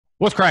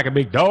What's cracking,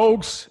 big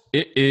dogs?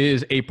 It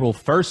is April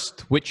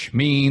 1st, which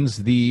means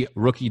the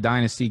Rookie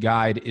Dynasty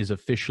Guide is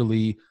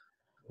officially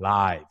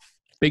live.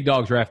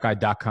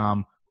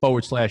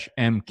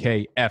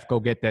 BigDogsDraftGuide.com/MKF.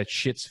 Go get that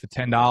shits for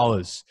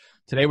 $10.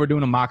 Today we're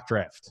doing a mock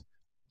draft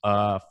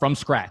from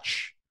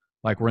scratch.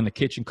 Like we're in the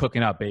kitchen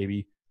cooking up,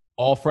 baby.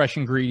 All fresh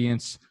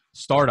ingredients.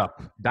 Startup.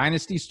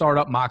 Dynasty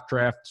startup mock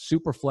draft.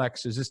 Super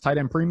flex. Is this tight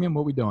end premium?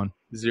 What are we doing?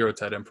 0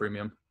 tight end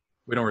premium.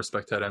 We don't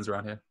respect tight ends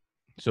around here.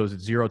 So is it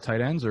 0 tight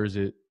ends or is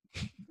it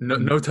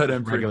no tight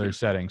end regular premium.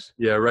 settings?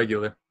 Yeah,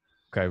 regular.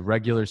 Okay,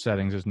 regular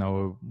settings, as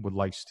Noah would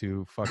likes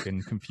to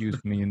fucking confuse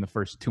me in the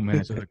first 2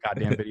 minutes of the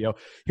goddamn video.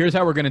 Here's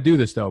how we're going to do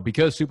this, though.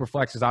 Because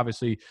Superflex is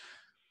obviously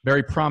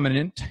very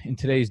prominent in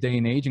today's day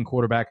and age, and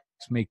quarterbacks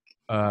make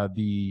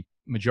the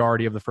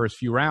majority of the first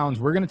few rounds,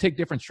 we're going to take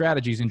different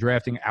strategies in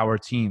drafting our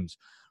teams.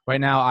 Right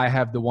now, I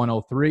have the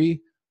 103.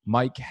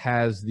 Mike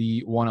has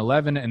the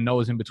 111, and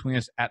Noah's in between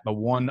us at the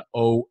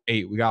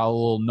 108. We got a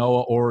little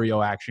Noah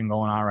Oreo action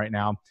going on right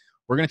now.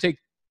 We're going to take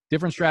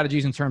different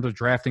strategies in terms of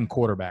drafting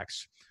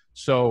quarterbacks.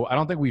 So I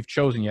don't think we've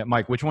chosen yet.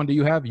 Mike, which one do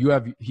you have?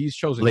 He's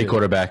chosen late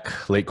quarterback.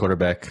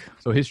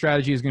 So his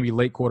strategy is going to be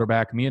late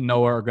quarterback. Me and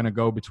Noah are going to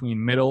go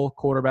between middle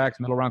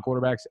round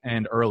quarterbacks,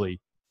 and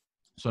early.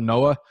 So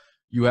Noah,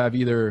 you have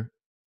either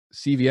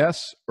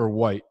CVS or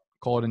White.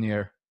 Call it in the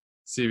air.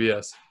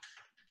 CVS.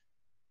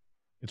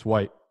 It's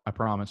White. I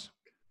promise.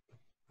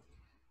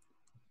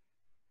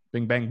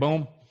 Bing, bang,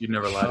 boom. You'd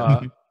never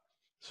lie.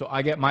 So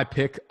I get my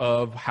pick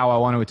of how I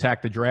want to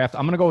attack the draft.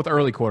 I'm going to go with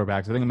early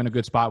quarterbacks. I think I'm in a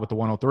good spot with the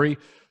 103.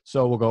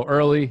 So we'll go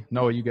early.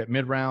 Noah, you get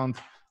mid-round.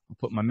 I'll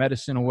put my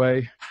medicine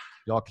away.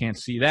 Y'all can't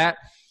see that.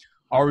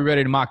 Are we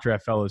ready to mock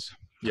draft, fellas?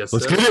 Yes,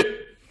 Let's sir. get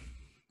it.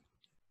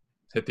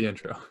 Hit the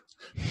intro.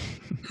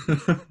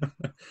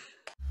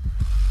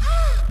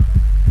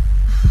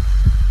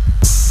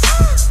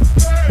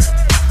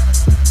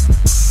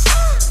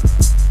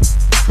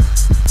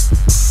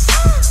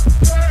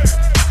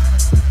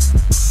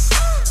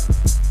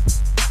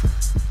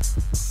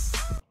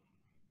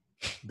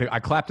 I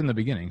clapped in the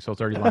beginning, so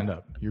it's already lined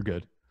up. You're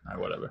good. All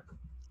right, whatever.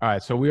 All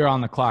right, so we are on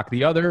the clock.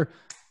 The other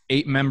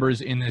 8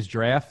 members in this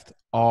draft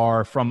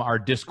are from our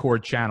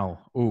Discord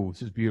channel. Ooh,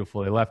 this is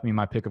beautiful. They left me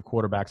my pick of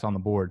quarterbacks on the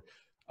board.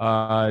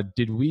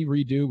 Did we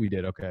redo? We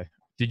did. Okay.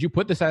 Did you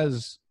put this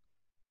as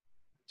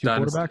 2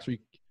 Dynasty. quarterbacks,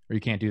 or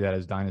you can't do that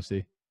as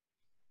Dynasty?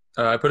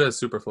 I put it as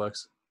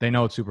Superflex. They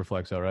know it's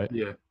Superflex, though, right?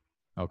 Yeah.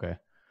 Okay.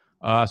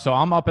 So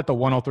I'm up at the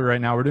 103 right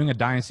now. We're doing a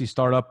Dynasty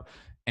startup,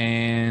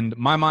 and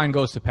my mind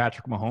goes to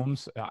Patrick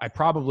Mahomes. I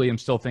probably am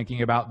still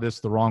thinking about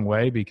this the wrong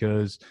way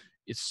because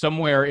it's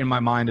somewhere in my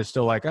mind is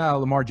still like,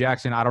 Lamar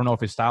Jackson, I don't know if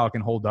his style can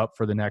hold up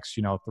for the next,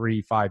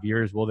 3-5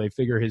 years. Will they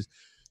figure his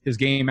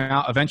game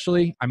out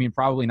eventually? I mean,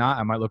 probably not.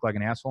 I might look like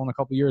an asshole in a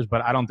couple years,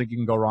 but I don't think you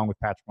can go wrong with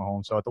Patrick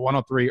Mahomes. So at the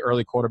 103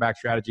 early quarterback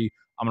strategy,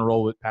 I'm going to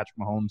roll with Patrick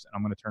Mahomes, and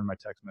I'm going to turn my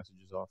text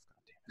messages off.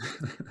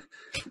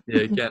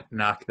 Yeah, you can't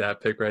knock that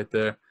pick right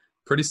there.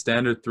 Pretty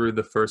standard through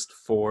the first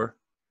 4.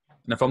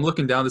 And if I'm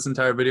looking down this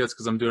entire video, it's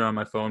because I'm doing it on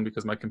my phone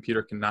because my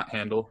computer cannot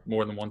handle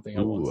more than one thing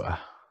at once.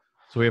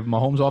 So we have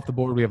Mahomes off the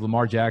board. We have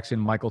Lamar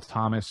Jackson, Michael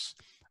Thomas.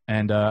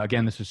 And,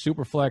 again, this is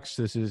Superflex.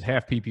 This is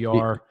half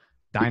PPR,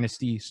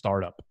 Dynasty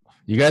startup.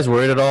 You guys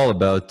worried at all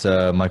about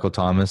Michael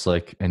Thomas,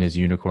 like in his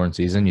unicorn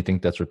season? You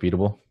think that's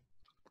repeatable?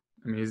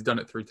 I mean, he's done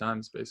it 3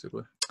 times,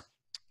 basically.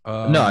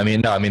 No, I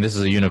mean, this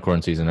is a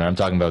unicorn season. I'm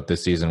talking about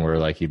this season where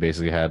like he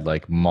basically had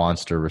like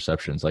monster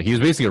receptions. Like he was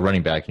basically a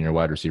running back in your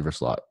wide receiver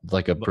slot.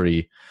 Like a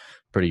pretty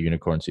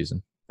unicorn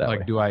season.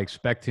 Like, do I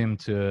expect him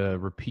to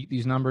repeat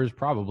these numbers?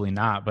 Probably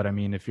not. But I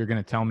mean, if you're going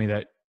to tell me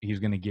that he's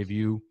going to give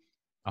you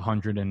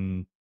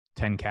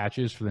 110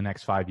 catches for the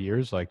next 5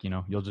 years, like,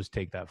 you'll just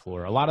take that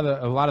floor. A lot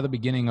of the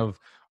beginning of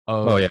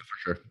oh yeah, for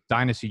sure.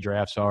 Dynasty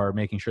drafts are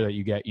making sure that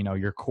you get,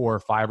 your core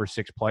 5 or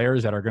 6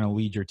 players that are going to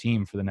lead your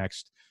team for the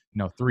next,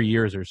 3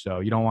 years or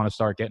so. You don't want to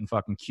start getting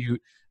fucking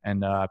cute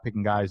and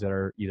picking guys that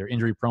are either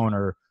injury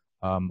prone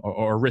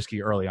or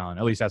risky early on.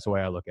 At least that's the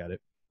way I look at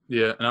it.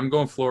 Yeah, and I'm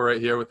going floor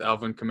right here with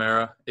Alvin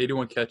Kamara.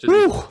 81 catches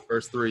in the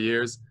first 3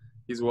 years.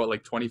 He's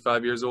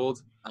 25 years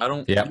old? He's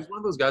one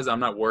of those guys that I'm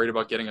not worried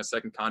about getting a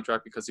second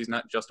contract because he's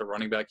not just a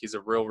running back. He's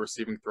a real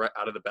receiving threat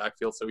out of the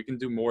backfield. So he can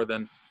do more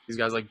than these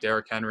guys like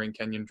Derrick Henry and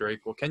Kenyon Drake.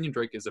 Well, Kenyon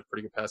Drake is a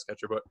pretty good pass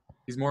catcher, but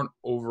he's more an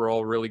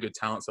overall really good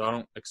talent. So I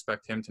don't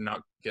expect him to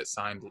not get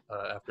signed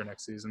after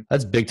next season.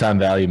 That's big time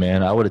value,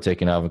 man. I would have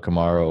taken Alvin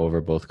Kamara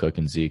over both Cook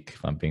and Zeke,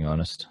 if I'm being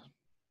honest.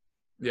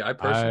 Yeah, I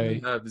personally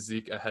have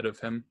Zeke ahead of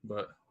him,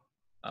 but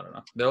I don't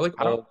know. They're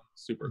like all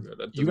super good.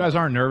 You guys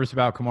aren't nervous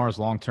about Kamara's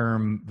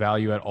long-term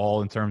value at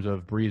all in terms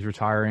of Breeze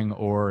retiring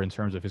or in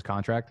terms of his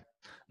contract?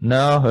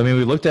 No, I mean,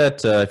 we looked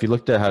at if you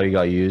looked at how he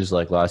got used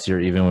like last year,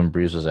 even when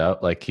Breeze was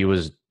out, like he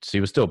was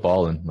still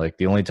balling. Like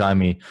the only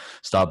time he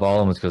stopped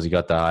balling was because he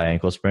got the high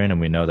ankle sprain, and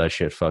we know that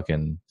shit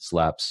fucking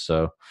slaps.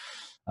 So,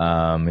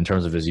 in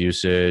terms of his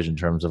usage, in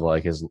terms of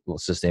like his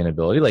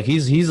sustainability, like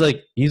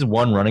he's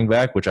one running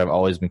back, which I've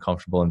always been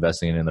comfortable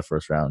investing in the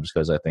first round, just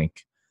because I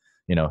think,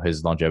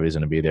 his longevity is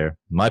going to be there.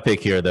 My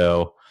pick here,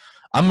 though,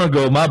 I'm going to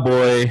go my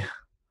boy,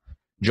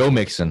 Joe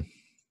Mixon.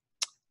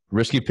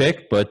 Risky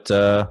pick, but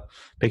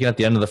picking at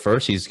the end of the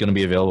first, he's going to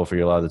be available for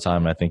you a lot of the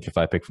time. And I think if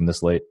I pick from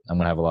this late, I'm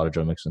going to have a lot of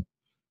Joe Mixon.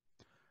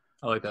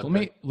 I like that. So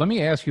let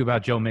me ask you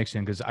about Joe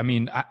Mixon, because I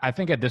mean I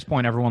think at this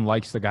point everyone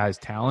likes the guy's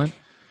talent.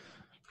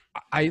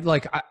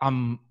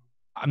 I'm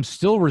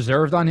still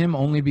reserved on him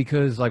only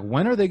because like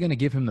when are they going to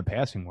give him the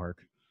passing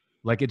work?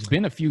 Like it's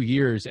been a few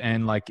years,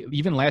 and like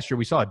even last year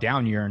we saw a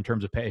down year in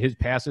terms of his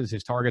passes,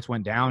 his targets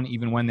went down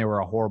even when they were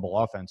a horrible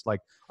offense.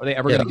 Like are they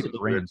ever going to get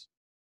the reins?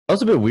 That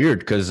was a bit weird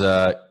because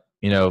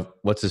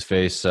what's his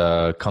face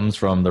comes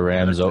from the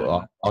Rams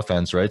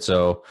offense, right?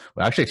 So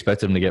I actually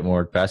expect him to get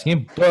more passing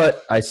game,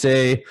 but I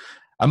say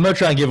I'm going to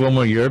try and give him one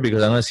more year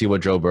because I'm going to see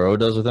what Joe Burrow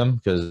does with him.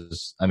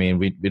 Because, I mean,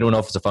 we don't know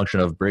if it's a function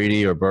of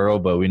Brady or Burrow,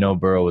 but we know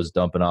Burrow is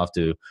dumping off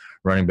to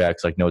running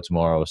backs like no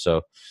tomorrow.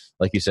 So,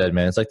 like you said,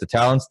 man, it's like the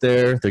talent's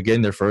there. They're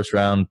getting their first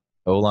round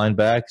O-line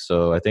back.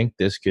 So I think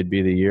this could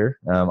be the year.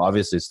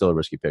 Obviously, it's still a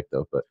risky pick,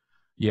 though. But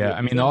yeah,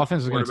 I mean, the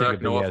offense is going to take a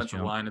big no ass offensive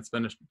jump. line. It's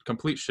been a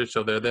complete shit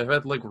show there. They've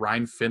had like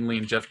Ryan Finley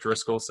and Jeff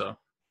Driscoll, so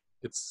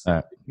it's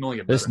only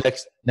get better.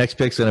 This next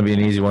pick's going to be an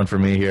easy one for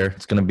me here.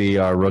 It's going to be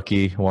our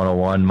rookie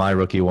 101, my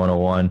rookie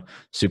 101.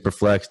 Super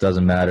flex,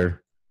 doesn't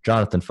matter.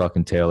 Jonathan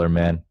fucking Taylor,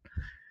 man.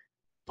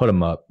 Put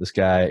him up. This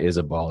guy is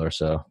a baller,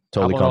 so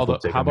totally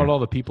comfortable. How about all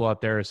the people out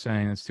there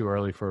saying it's too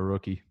early for a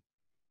rookie?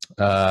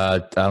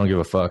 I don't give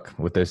a fuck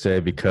what they say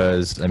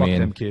because, fuck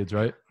them kids,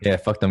 right? Yeah,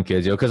 fuck them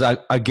kids, yo. Because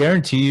I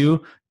guarantee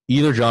you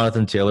either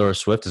Jonathan Taylor or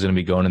Swift is going to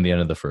be going in the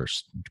end of the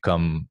first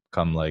come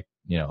like,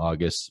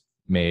 August,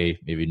 May,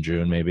 maybe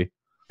June, maybe.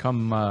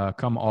 Come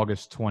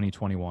August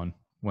 2021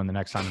 when the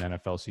next time the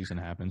NFL season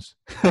happens.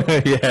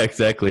 Yeah,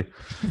 exactly.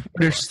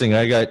 Interesting.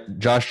 I got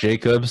Josh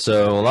Jacobs.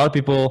 So a lot of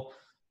people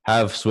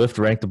have Swift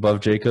ranked above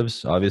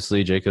Jacobs.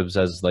 Obviously, Jacobs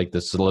has like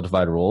the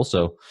solidified role.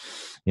 So,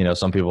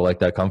 some people like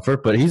that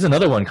comfort. But he's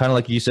another one, kind of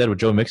like you said with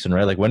Joe Mixon,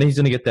 right? Like when he's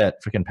going to get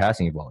that freaking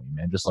passing volume,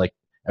 man. Just like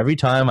every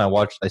time I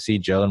see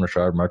Jalen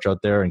Richard march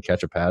out there and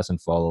catch a pass and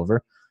fall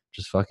over,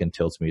 just fucking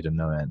tilts me to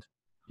no end.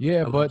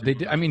 Yeah, but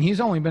he's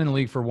only been in the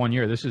league for 1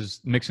 year. This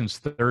is Mixon's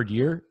third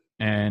year,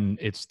 and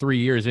it's 3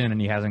 years in, and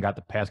he hasn't got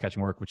the pass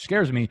catching work, which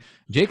scares me.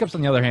 Jacobs,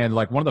 on the other hand,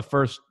 like one of the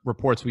first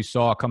reports we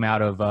saw come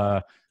out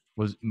of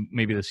was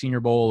maybe the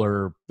Senior Bowl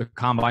or the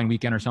Combine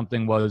weekend or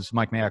something, was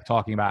Mike Mayock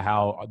talking about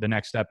how the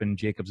next step in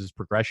Jacobs'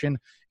 progression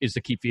is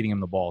to keep feeding him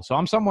the ball. So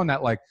I'm someone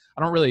that like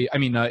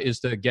is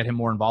to get him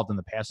more involved in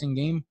the passing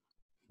game.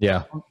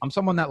 Yeah, I'm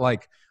someone that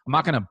like I'm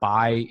not going to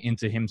buy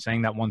into him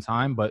saying that one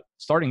time, but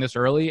starting this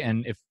early,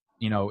 and if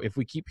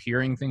we keep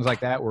hearing things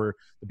like that where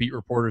the beat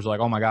reporters are like,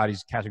 oh my God,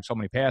 he's catching so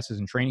many passes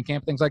in training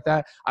camp, things like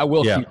that, I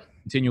will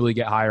continually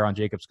get higher on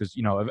Jacobs because,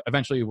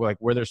 eventually like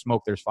where there's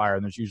smoke, there's fire.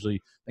 And there's usually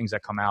things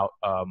that come out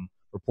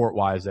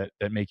report-wise that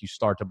make you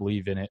start to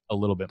believe in it a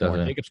little bit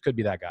more. Jacobs could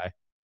be that guy.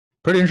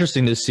 Pretty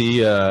interesting to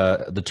see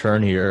the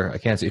turn here. I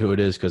can't see who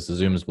it is because the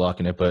Zoom is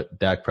blocking it, but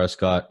Dak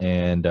Prescott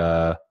and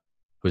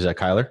who's that,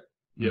 Kyler?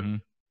 Yep. Mm-hmm.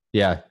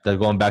 Yeah, they're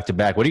going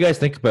back-to-back. What do you guys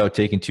think about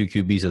taking two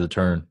QBs at the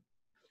turn?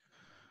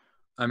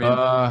 I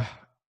mean,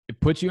 it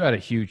puts you at a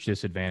huge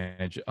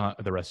disadvantage,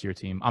 the rest of your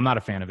team. I'm not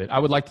a fan of it. I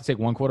would like to take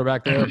one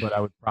quarterback there, but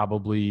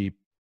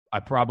I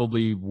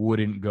probably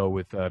wouldn't go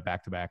with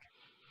back-to-back.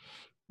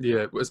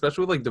 Yeah,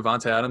 especially with like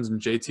Devonta Adams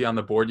and JT on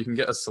the board, you can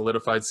get a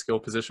solidified skill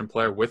position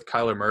player with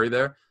Kyler Murray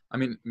there. I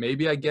mean,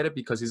 maybe I get it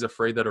because he's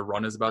afraid that a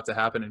run is about to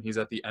happen and he's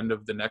at the end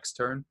of the next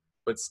turn.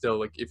 But still,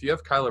 like if you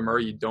have Kyler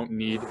Murray, you don't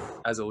need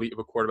as elite of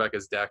a quarterback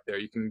as Dak there.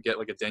 You can get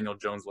like a Daniel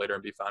Jones later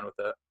and be fine with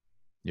that.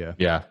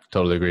 Yeah,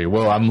 totally agree.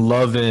 Well, I'm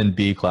loving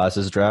B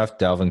classes draft.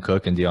 Dalvin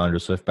Cook and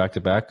DeAndre Swift back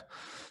to back.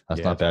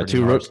 That's not bad.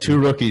 Two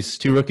rookies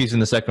in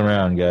the second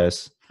round,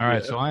 guys. All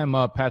right, so I am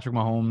Patrick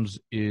Mahomes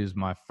is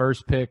my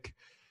first pick,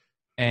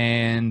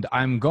 and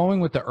I'm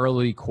going with the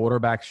early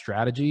quarterback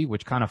strategy,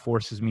 which kind of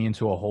forces me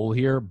into a hole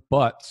here.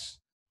 But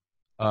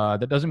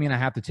that doesn't mean I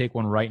have to take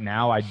one right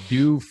now. I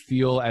do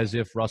feel as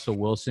if Russell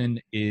Wilson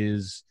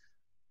is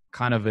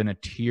kind of in a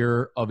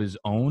tier of his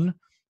own.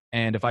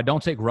 And if I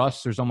don't take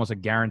Russ, there's almost a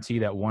guarantee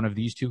that one of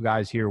these two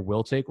guys here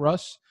will take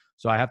Russ.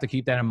 So I have to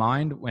keep that in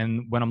mind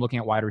when I'm looking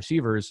at wide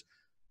receivers.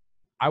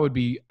 I would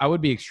be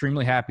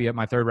extremely happy at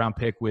my third round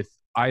pick with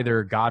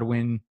either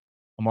Godwin,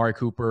 Amari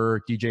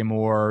Cooper, DJ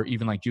Moore,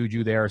 even like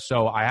Juju there.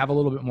 So I have a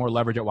little bit more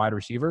leverage at wide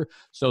receiver.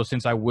 So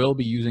since I will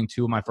be using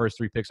two of my first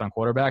three picks on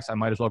quarterbacks, I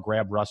might as well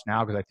grab Russ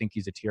now because I think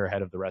he's a tier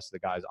ahead of the rest of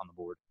the guys on the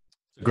board.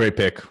 Great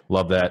pick.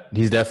 Love that.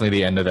 He's definitely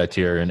the end of that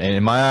tier. And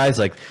in my eyes,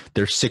 like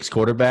there's 6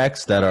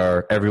 quarterbacks that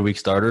are every week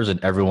starters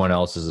and everyone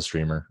else is a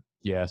streamer.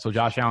 Yeah. So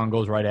Josh Allen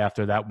goes right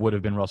after. That would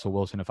have been Russell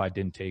Wilson if I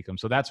didn't take him.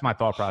 So that's my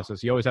thought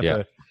process. You always have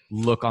to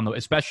look on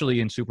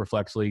especially in super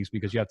flex leagues,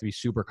 because you have to be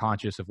super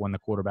conscious of when the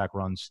quarterback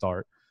runs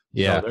start.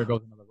 Yeah. So there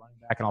goes another running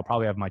back, and I'll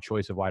probably have my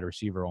choice of wide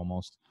receiver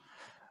almost.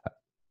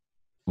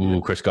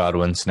 Ooh, Chris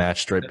Godwin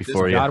snatched right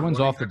before you.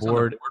 Godwin's off the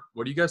board.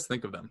 What do you guys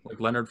think of them?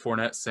 Like Leonard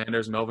Fournette,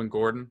 Sanders, Melvin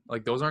Gordon.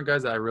 Like those aren't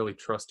guys that I really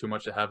trust too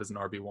much to have as an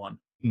RB1.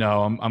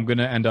 No, I'm going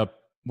to end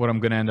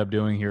up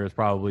doing here is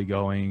probably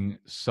going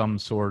some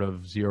sort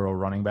of zero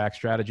running back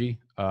strategy.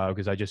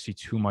 because I just see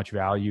too much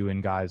value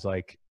in guys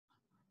like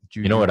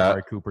Juju, You know what?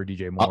 Amari Cooper,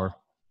 DJ Moore.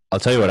 I'll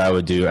tell you what I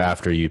would do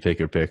after you pick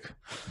your pick.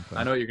 Okay.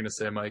 I know what you're gonna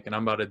say, Mike, and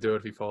I'm about to do it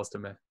if he falls to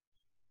me.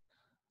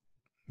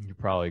 You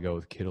probably go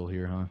with Kittle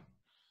here, huh?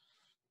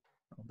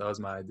 That was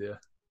my idea.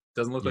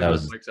 Doesn't look like That it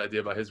was was- Mike's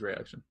idea by his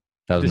reaction.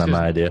 That was This not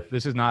my is- idea.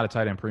 This is not a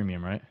tight end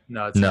premium, right?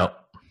 No, it's No.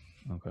 not.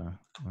 Okay.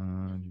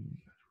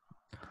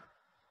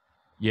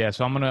 Yeah,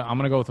 so I'm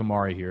gonna go with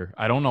Amari here.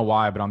 I don't know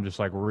why, but I'm just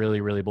like really,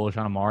 really bullish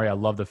on Amari. I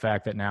love the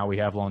fact that now we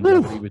have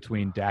longevity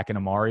between Dak and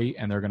Amari,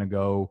 and they're gonna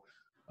go,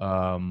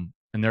 and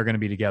they're gonna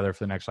be together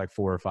for the next like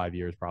 4 or 5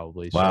 years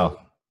probably. Wow. So,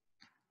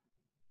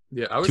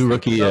 Yeah, I was Two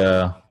thinking rookie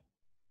about-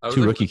 I was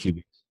two thinking- rookie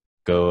QBs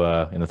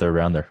go in the third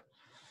round there.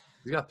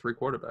 He's got 3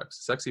 quarterbacks.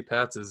 Sexy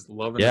Pats is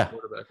loving Yeah. the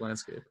quarterback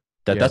landscape.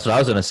 That's what I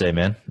was gonna say,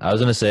 man. I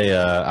was gonna say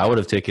I would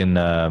have taken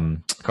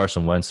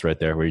Carson Wentz right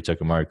there where you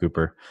took Amari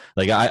Cooper.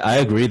 Like I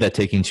agree that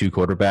taking 2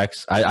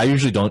 quarterbacks. I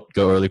usually don't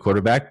go early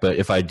quarterback, but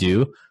if I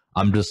do,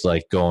 I'm just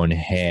like going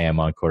ham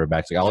on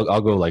quarterbacks. Like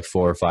I'll go like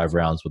 4 or 5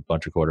 rounds with a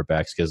bunch of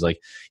quarterbacks because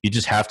like you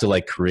just have to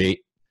like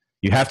create.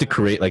 You have to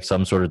create like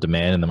some sort of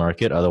demand in the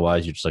market.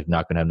 Otherwise, you're just like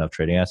not going to have enough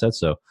trading assets.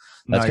 So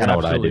that's kind of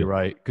what I do.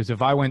 Right, because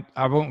if I went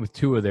with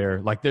Tua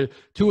there, like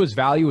Tua's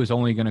value is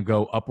only going to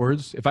go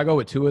upwards. If I go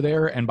with Tua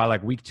there, and by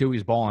like week 2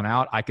 he's balling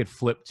out, I could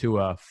flip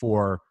Tua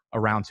for a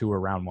round 2 or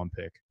round 1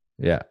 pick.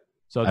 Yeah.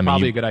 So it's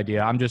probably a good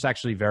idea. I'm just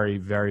actually very,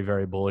 very,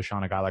 very bullish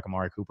on a guy like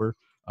Amari Cooper.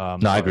 No,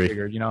 I agree.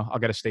 Figured, I'll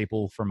get a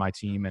staple for my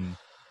team and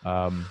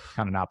kind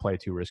of not play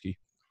it too risky.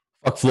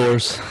 Fuck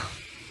floors.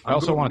 I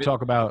also want to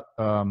talk about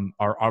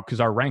because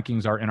our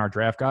rankings are in our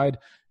draft guide,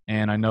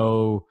 and I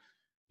know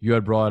you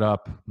had brought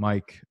up,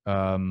 Mike,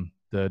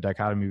 the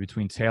dichotomy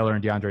between Taylor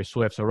and DeAndre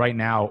Swift. So right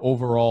now,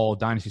 overall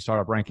Dynasty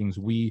Startup rankings,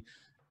 we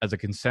as a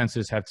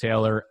consensus have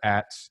Taylor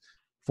at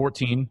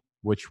 14,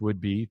 which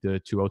would be the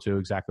 202,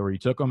 exactly where you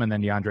took him, and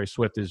then DeAndre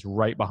Swift is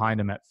right behind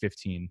him at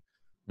 15.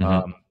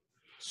 Mm-hmm.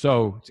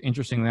 So it's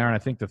interesting there, and I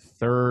think the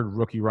third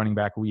rookie running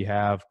back we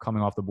have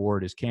coming off the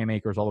board is Cam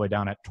Akers all the way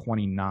down at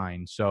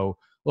 29. So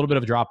a little bit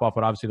of a drop-off,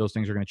 but obviously those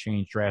things are going to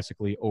change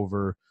drastically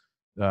over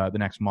the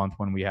next month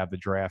when we have the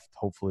draft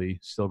hopefully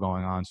still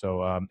going on.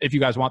 So if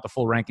you guys want the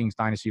full rankings,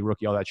 Dynasty,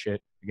 rookie, all that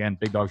shit, again,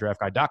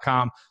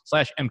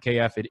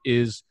 bigdogsdraftguide.com/MKF. It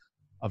is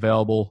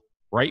available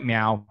right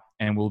now,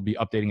 and we'll be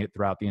updating it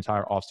throughout the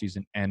entire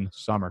offseason and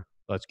summer.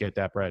 Let's get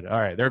that bread. All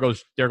right, there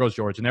goes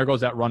George, and there goes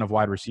that run of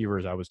wide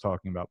receivers I was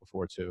talking about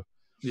before too.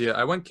 Yeah,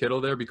 I went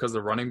Kittle there because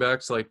the running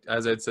backs, like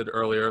as Ed said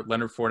earlier,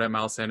 Leonard Fournette,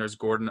 Miles Sanders,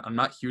 Gordon, I'm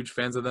not huge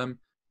fans of them.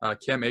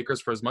 Cam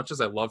Akers, for as much as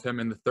I love him,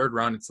 in the third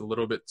round, it's a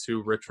little bit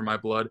too rich for my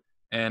blood.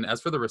 And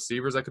as for the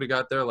receivers I could have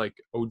got there, like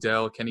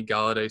Odell, Kenny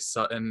Galladay,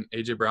 Sutton,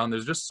 A.J. Brown,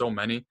 there's just so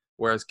many,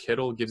 whereas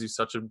Kittle gives you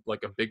such a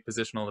big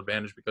positional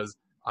advantage because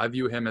I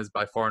view him as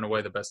by far and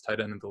away the best tight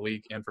end in the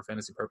league and for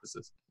fantasy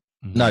purposes.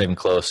 Not even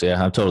close.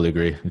 Yeah, I totally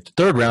agree.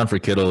 Third round for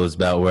Kittle is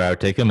about where I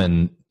would take him,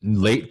 and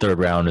late third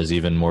round is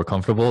even more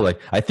comfortable. Like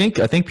I think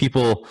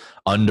people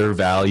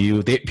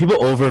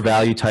people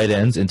overvalue tight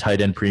ends in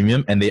tight end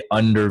premium, and they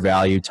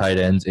undervalue tight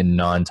ends in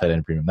non-tight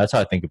end premium. That's how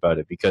I think about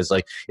it. Because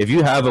like if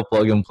you have a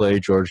plug and play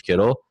George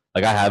Kittle,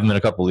 like I have him in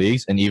a couple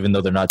leagues, and even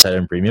though they're not tight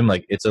end premium,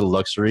 like it's a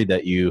luxury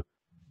that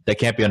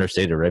can't be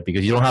understated, right?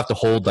 Because you don't have to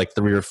hold like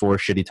 3 or 4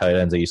 shitty tight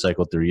ends that you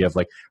cycle through. You have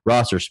like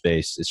roster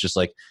space. It's just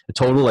like a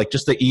total, like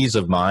just the ease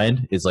of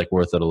mind is like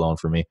worth it alone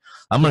for me.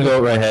 I'm going to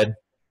go right ahead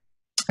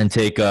and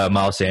take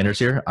Miles Sanders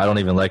here. I don't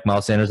even like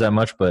Miles Sanders that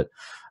much, but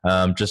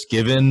just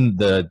given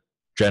the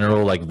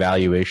general like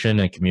valuation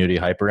and community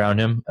hype around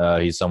him,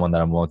 he's someone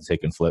that I'm willing to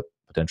take and flip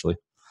potentially.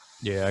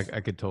 Yeah, I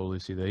could totally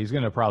see that. He's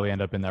going to probably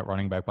end up in that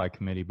running back by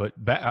committee, but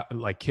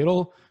like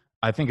Kittle,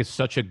 I think it's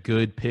such a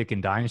good pick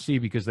in Dynasty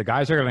because the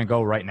guys are going to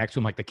go right next to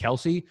him. Like the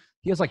Kelsey,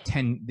 he has like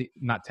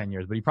not 10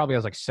 years, but he probably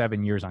has like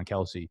 7 years on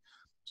Kelsey.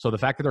 So the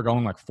fact that they're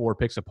going like 4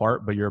 picks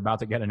apart, but you're about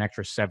to get an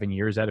extra 7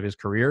 years out of his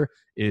career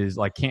is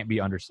like can't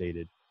be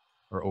understated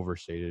or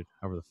overstated,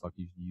 however the fuck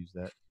you use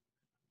that.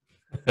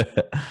 All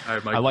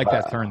right, Mike, I like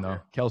that turn though.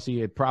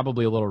 Kelsey, it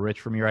probably a little rich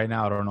for me right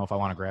now. I don't know if I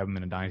want to grab him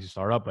in a Dynasty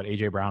startup, but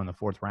A.J. Brown in the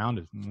 4th round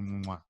is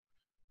mwah.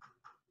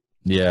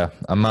 Yeah,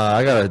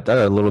 I got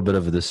a little bit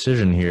of a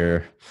decision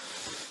here.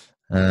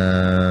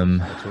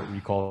 That's what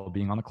we call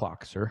being on the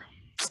clock, sir.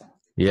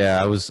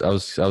 Yeah, I was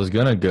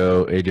gonna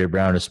go AJ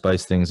Brown to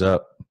spice things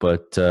up,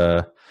 but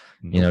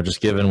just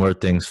given where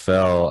things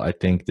fell, I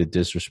think the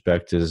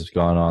disrespect has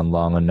gone on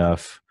long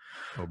enough.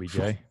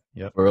 OBJ,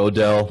 yep. For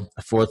Odell,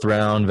 4th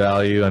round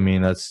value. I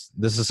mean, this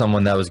is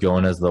someone that was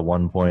going as the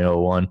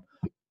 1.01.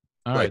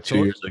 All right,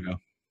 2 years ago.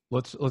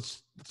 Let's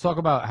talk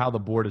about how the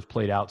board has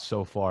played out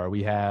so far.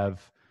 We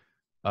have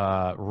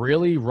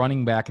really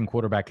running back and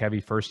quarterback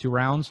heavy first 2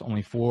 rounds,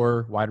 only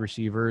 4 wide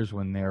receivers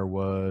when there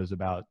was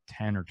about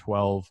 10 or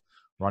 12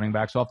 running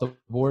backs off the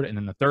board. And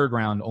then the 3rd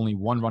round, only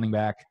 1 running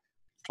back,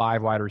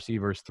 5 wide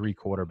receivers, 3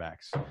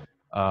 quarterbacks.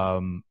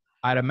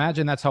 I'd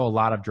imagine that's how a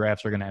lot of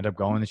drafts are going to end up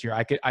going this year.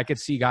 I could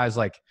see guys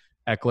like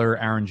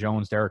Eckler, Aaron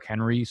Jones, Derrick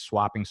Henry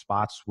swapping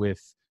spots with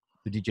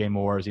the DJ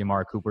Moores, the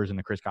Amari Coopers, and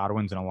the Chris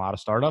Godwins in a lot of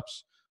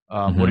startups.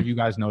 What have you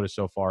guys noticed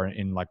so far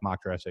in like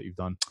mock drafts that you've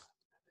done?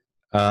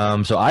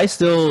 So I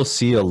still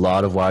see a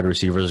lot of wide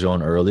receivers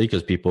going early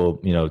because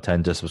people,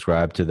 tend to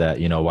subscribe to that,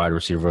 wide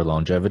receiver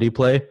longevity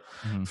play.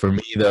 Mm-hmm. For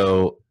me,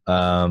 though,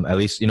 at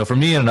least, for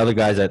me and other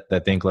guys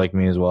that think like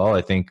me as well,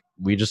 I think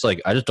I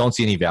just don't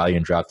see any value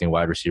in drafting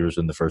wide receivers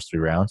in the first 3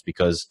 rounds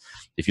because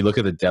if you look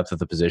at the depth of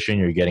the position,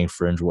 you're getting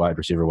fringe wide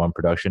receiver 1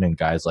 production and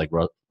guys like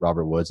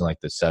Robert Woods in like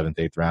the 7th,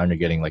 8th round. You're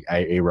getting like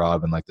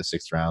A-Rob in like the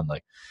 6th round.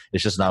 Like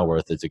it's just not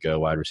worth it to go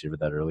wide receiver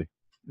that early.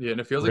 Yeah,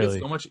 and it feels like it's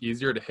so much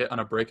easier to hit on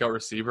a breakout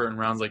receiver in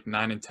rounds like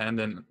 9 and 10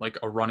 than like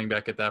a running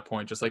back at that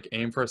point. Just like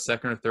aim for a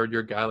 2nd or 3rd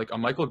year guy. Like a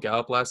Michael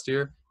Gallup last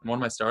year in one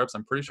of my startups,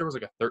 I'm pretty sure it was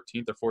like a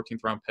 13th or 14th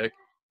round pick.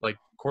 Like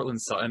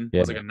Cortland Sutton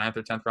was like a 9th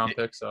or 10th round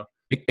pick. So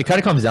it kind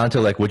of comes down to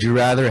like, would you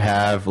rather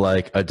have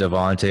like a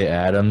Devontae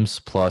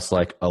Adams plus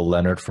like a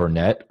Leonard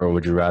Fournette, or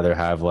would you rather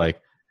have like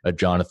a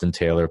Jonathan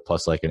Taylor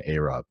plus like an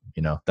A-Rob?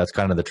 That's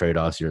kind of the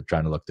trade-offs you're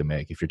trying to look to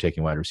make if you're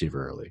taking wide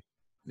receiver early.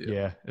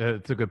 Yeah,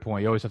 it's a good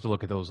point. You always have to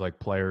look at those like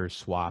player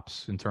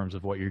swaps in terms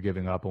of what you're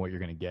giving up and what you're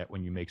going to get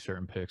when you make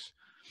certain picks.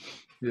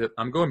 Yeah,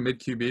 I'm going mid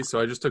QB, so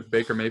I just took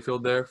Baker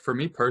Mayfield there. For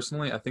me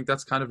personally, I think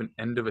that's kind of an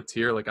end of a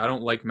tier. Like I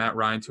don't like Matt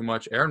Ryan too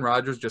much. Aaron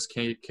Rodgers just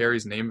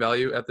carries name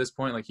value at this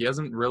point. Like he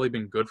hasn't really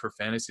been good for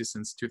fantasy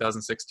since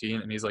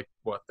 2016, and he's like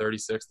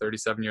 36,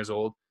 37 years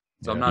old.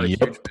 So I'm not a huge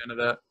fan of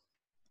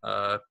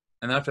that.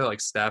 And after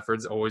like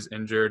Stafford's always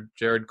injured,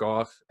 Jared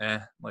Goff,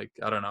 like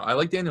I don't know. I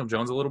like Daniel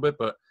Jones a little bit,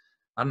 but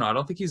I don't know. I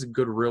don't think he's a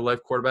good real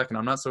life quarterback, and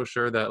I'm not so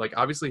sure that like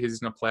obviously he's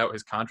going to play out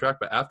his contract,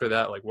 but after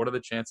that, like what are the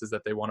chances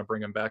that they want to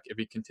bring him back if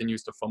he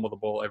continues to fumble the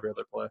ball every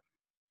other play?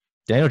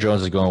 Daniel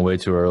Jones is going way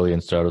too early in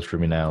startups for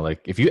me now.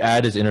 Like if you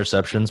add his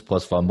interceptions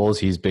plus fumbles,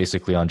 he's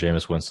basically on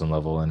Jameis Winston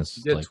level, and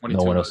it's like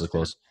no one else is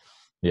close.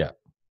 Yeah.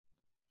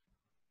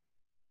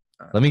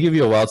 Let me give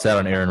you a wild stat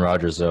on Aaron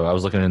Rodgers, though. I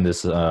was looking in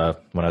this when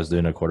I was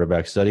doing a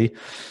quarterback study.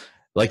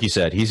 Like you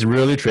said, he's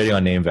really trading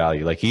on name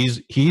value. Like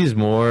he's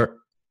more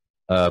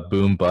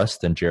boom bust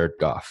than Jared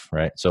Goff,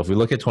 right? So if we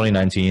look at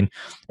 2019,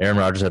 Aaron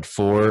Rodgers had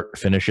 4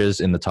 finishes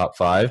in the top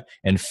 5,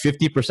 and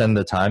 50% of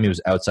the time he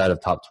was outside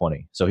of top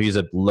 20. So he's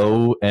a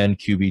low-end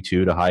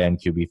QB2 to high-end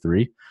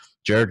QB3.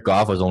 Jared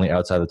Goff was only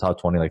outside the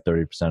top 20 like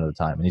 30% of the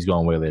time, and he's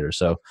going way later.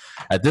 So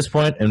at this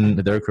point in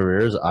their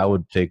careers, I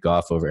would take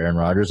Goff over Aaron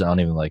Rodgers. I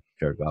don't even like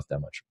Jared Goff that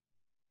much.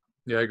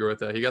 Yeah, I agree with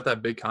that. He got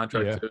that big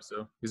contract too,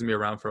 so he's going to be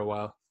around for a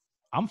while.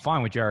 I'm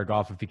fine with Jared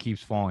Goff if he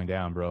keeps falling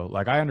down, bro.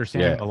 Like I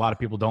understand a lot of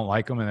people don't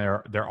like him, and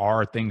there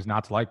are things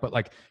not to like, but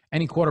like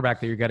any quarterback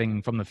that you're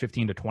getting from the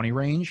 15 to 20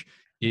 range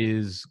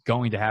is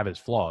going to have his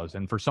flaws.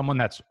 And for someone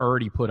that's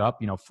already put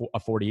up, a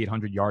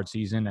 4,800 yard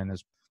season and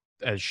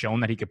has shown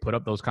that he could put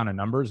up those kind of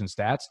numbers and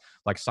stats,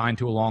 like signed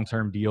to a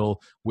long-term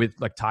deal with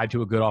like tied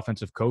to a good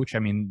offensive coach. I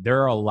mean,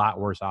 there are a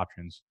lot worse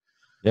options.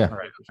 Yeah. All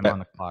right, I'm on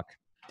the clock.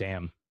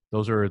 Damn.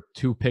 Those are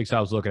 2 picks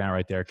I was looking at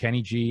right there,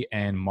 Kenny G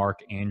and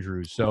Mark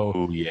Andrews.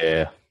 So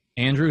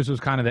Andrews was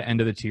kind of the end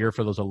of the tier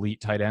for those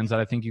elite tight ends that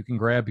I think you can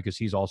grab because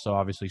he's also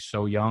obviously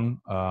so young.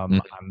 I'm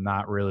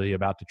not really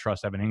about to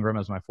trust Evan Ingram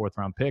as my 4th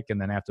round pick.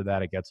 And then after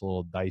that, it gets a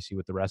little dicey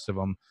with the rest of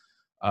them.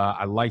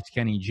 I liked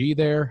Kenny G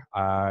there.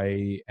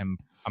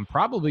 I'm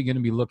probably going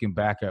to be looking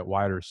back at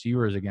wide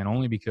receivers again,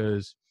 only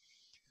because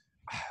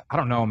I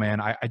don't know, man.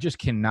 I just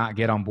cannot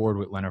get on board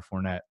with Leonard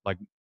Fournette. Like,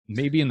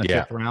 maybe in the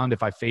 5th round,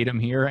 if I fade him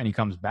here and he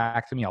comes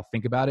back to me, I'll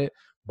think about it.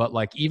 But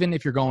like, even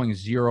if you're going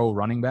 0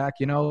 running back,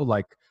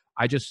 like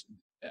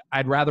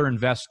I'd rather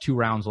invest 2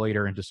 rounds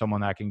later into someone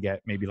that can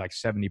get maybe like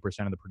 70%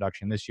 of the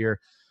production this year.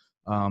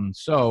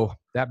 So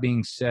that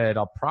being said,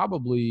 I'll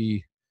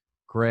probably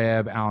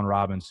grab Allen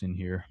Robinson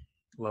here.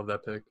 Love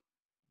that pick.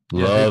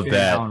 Love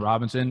that. Allen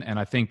Robinson. And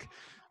I think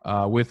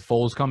with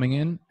Foles coming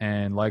in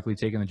and likely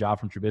taking the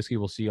job from Trubisky,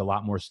 we'll see a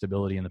lot more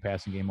stability in the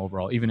passing game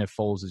overall, even if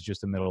Foles is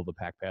just a middle of the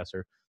pack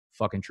passer.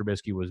 Fucking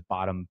Trubisky was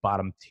bottom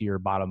tier,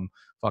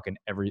 fucking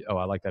every. Oh,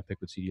 I like that pick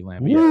with CeeDee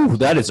Lamb. Ooh,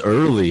 that is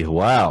early.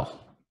 Wow.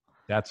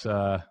 That's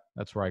where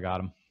I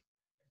got him.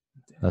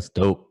 That's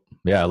dope.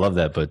 Yeah, I love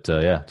that. But it's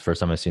the first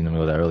time I've seen them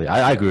go that early.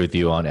 I agree with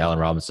you on Allen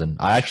Robinson.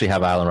 I actually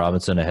have Allen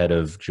Robinson ahead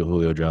of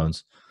Julio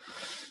Jones.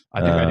 I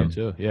think I do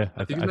too. Yeah,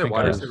 I think he's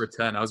wide receiver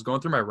 10. I was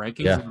going through my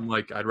rankings and I'm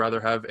like, I'd rather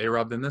have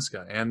A-Rob than this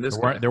guy and this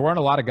guy. There weren't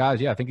a lot of guys.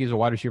 Yeah, I think he's a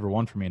wide receiver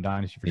 1 for me in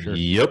Dynasty for sure.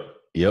 Yep.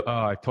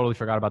 I totally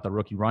forgot about the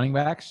rookie running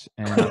backs,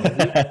 and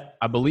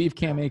I believe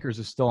Cam Akers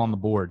is still on the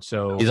board.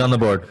 So he's on the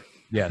board.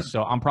 Yeah,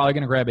 so I'm probably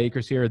going to grab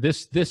Akers here.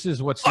 This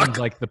is what seems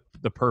like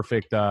the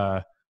perfect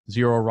 0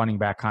 running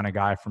back kind of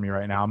guy for me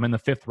right now. I'm in the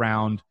 5th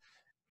round,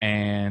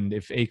 and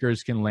if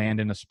Akers can land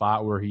in a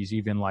spot where he's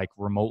even like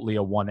remotely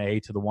a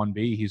 1A to the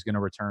 1B, he's going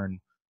to return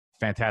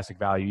fantastic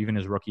value even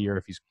his rookie year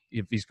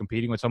if he's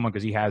competing with someone,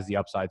 because he has the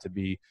upside to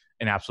be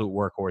an absolute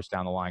workhorse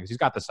down the line, because he's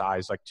got the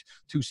size, like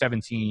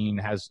 217,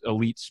 has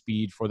elite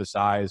speed for the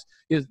size.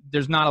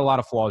 There's not a lot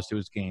of flaws to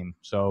his game.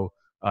 So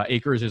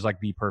Akers is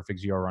like the perfect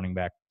 0 running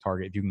back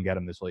target if you can get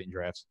him this late in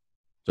drafts.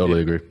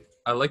 Totally agree.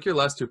 I like your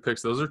last two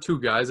picks. Those are two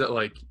guys that,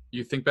 like,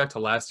 you think back to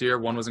last year.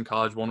 One was in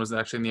college, one was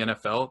actually in the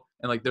NFL.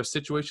 And, like, their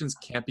situations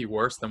can't be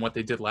worse than what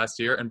they did last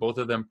year. And both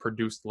of them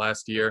produced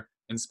last year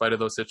in spite of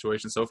those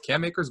situations. So if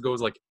Cam Akers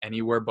goes, like,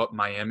 anywhere but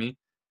Miami,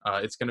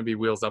 it's going to be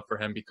wheels up for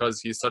him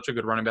because he's such a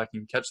good running back. He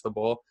can catch the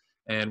ball.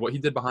 And what he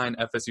did behind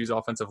FSU's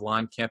offensive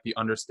line can't be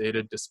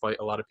understated, despite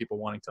a lot of people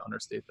wanting to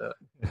understate that.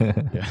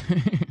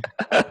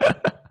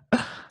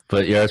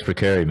 But yards per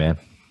carry, man.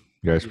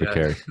 Yards per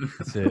carry.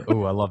 That's it.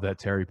 Oh, I love that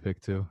Terry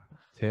pick, too.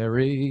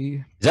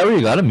 Terry. Is that where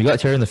you got him? You got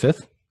Terry in the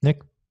 5th,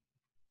 Nick?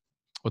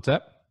 What's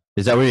that?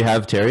 Is that where you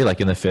have Terry, like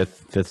in the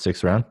 5th,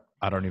 6th round?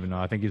 I don't even know.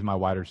 I think he's my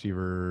wide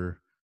receiver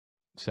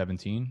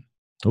 17.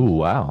 Oh,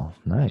 wow.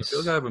 Nice. I feel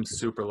like I have him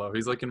super low.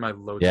 He's like in my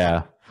low.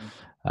 Yeah.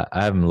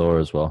 I have him lower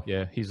as well.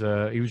 Yeah, he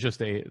was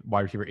just a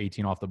wide receiver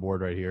 18 off the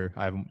board right here.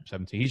 I have him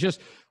 17.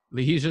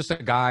 He's just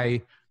a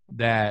guy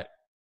that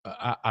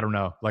I don't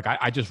know. Like,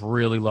 I just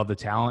really love the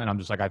talent, and I'm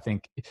just like, I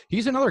think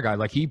he's another guy.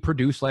 Like, he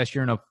produced last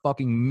year in a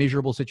fucking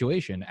miserable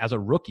situation as a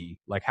rookie.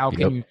 Like, how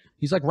can you –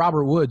 he's like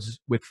Robert Woods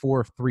with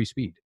 4.3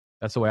 speed.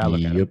 That's the way I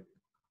look at it.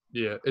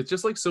 Yeah, it's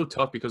just, like, so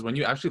tough because when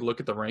you actually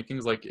look at the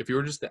rankings, like, if you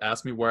were just to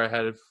ask me where I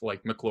had,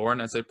 like,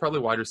 McLaurin, I'd say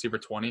probably wide receiver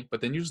 20.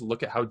 But then you just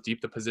look at how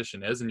deep the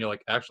position is, and you're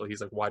like, actually, he's,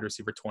 like, wide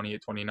receiver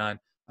 28, 29.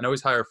 I know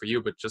he's higher for you,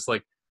 but just,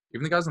 like,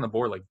 even the guys on the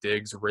board, like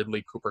Diggs,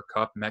 Ridley, Cooper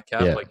Kupp,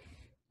 Metcalf, like,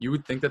 you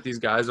would think that these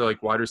guys are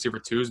like wide receiver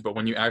 2s, but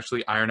when you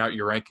actually iron out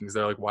your rankings,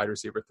 they're like wide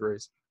receiver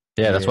 3s.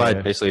 Yeah, that's why I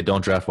basically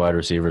don't draft wide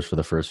receivers for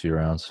the first few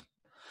rounds.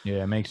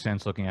 Yeah, it makes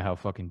sense looking at how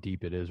fucking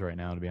deep it is right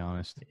now, to be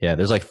honest. Yeah,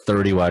 there's like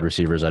 30 wide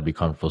receivers I'd be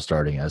comfortable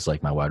starting as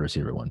like my wide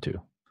receiver 1,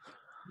 2.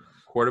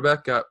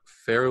 Quarterback got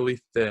fairly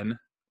thin.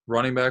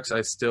 Running backs,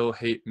 I still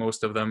hate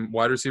most of them.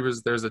 Wide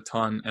receivers, there's a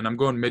ton. And I'm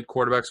going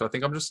mid-quarterback, so I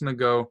think I'm just going to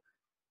go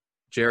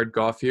Jared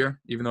Goff here,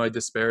 even though I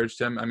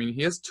disparaged him. I mean,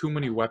 he has too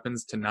many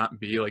weapons to not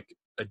be like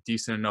a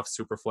decent enough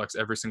super flex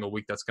every single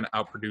week that's going to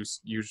outproduce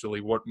usually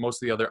what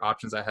most of the other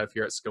options I have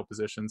here at skill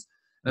positions.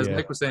 And as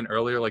Nick was saying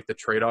earlier, like the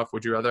trade-off,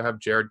 would you rather have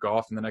Jared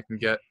Goff and then I can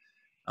get,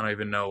 I don't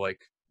even know, like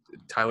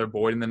Tyler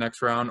Boyd in the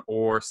next round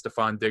or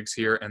Stephon Diggs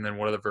here and then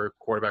one of the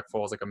quarterback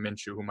falls like a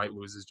Minshew who might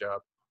lose his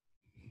job?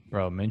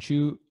 Bro,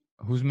 Minshew,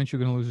 who's Minshew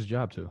going to lose his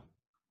job to?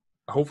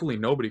 Hopefully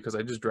nobody because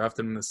I just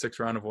drafted him in the 6th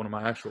round of one of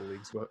my actual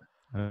leagues. But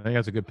I think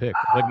that's a good pick.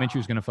 I think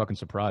Minshew's going to fucking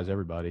surprise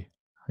everybody.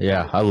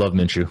 Yeah, I love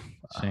Minshew.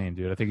 Same,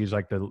 dude. I think he's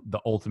like the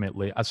ultimate.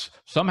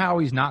 Somehow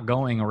he's not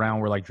going around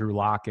where like Drew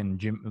Lock and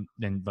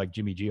like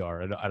Jimmy G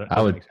are.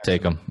 I would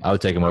take him. I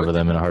would take him over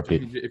them in a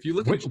heartbeat. If you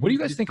look what do you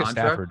guys think of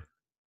Stafford?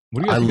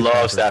 I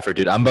love Stafford,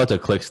 dude. I'm about to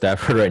click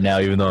Stafford right now,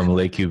 even though I'm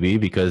late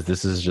QB, because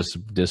this is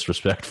just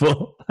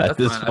disrespectful at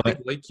this point. I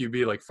think late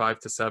QB, like 5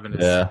 to 7,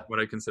 is what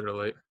I consider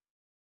late.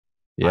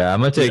 Yeah, I'm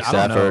going to take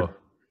Stafford.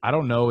 I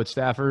don't know. It's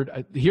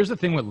Stafford. Here's the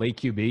thing with late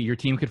QB. Your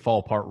team could fall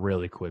apart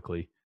really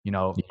quickly. You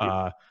know,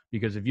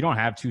 because if you don't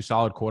have 2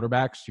 solid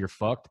quarterbacks, you're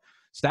fucked.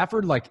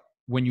 Stafford, like,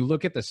 when you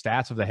look at the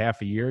stats of the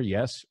half a year,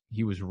 yes,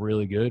 he was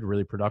really good,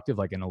 really productive,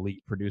 like an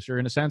elite producer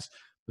in a sense.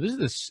 But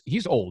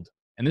he's old,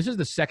 and this is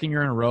the 2nd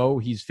year in a row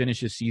he's finished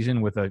his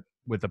season with a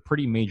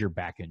pretty major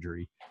back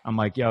injury. I'm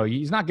like, yo,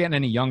 he's not getting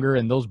any younger,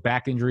 and those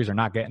back injuries are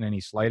not getting any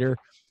slighter.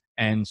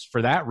 And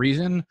for that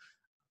reason,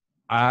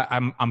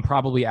 I'm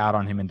probably out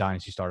on him in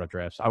dynasty startup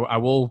drafts. I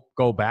will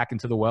go back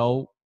into the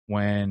well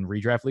when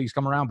redraft leagues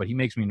come around, but he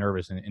makes me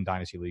nervous in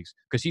dynasty leagues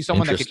because he's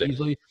someone that could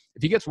easily,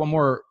 if he gets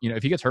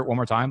if he gets hurt one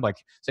more time, like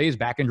say his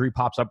back injury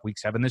pops up week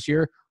 7 this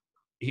year,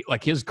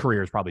 his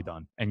career is probably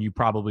done, and you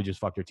probably just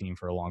fucked your team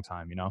for a long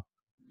time, you know?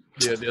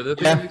 Yeah, the other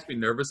thing that makes me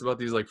nervous about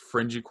these like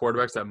fringy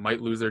quarterbacks that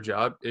might lose their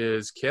job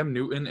is Cam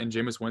Newton and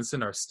Jameis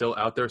Winston are still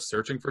out there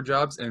searching for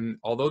jobs. And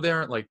although they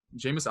aren't like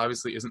Jameis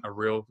obviously isn't a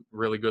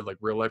really good like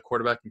real life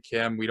quarterback, and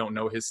Cam, we don't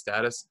know his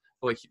status.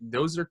 But like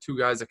those are 2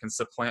 guys that can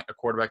supplant a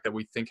quarterback that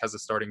we think has a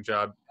starting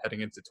job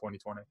heading into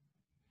 2020.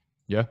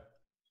 Yeah.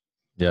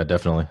 Yeah,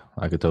 definitely.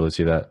 I could totally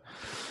see that.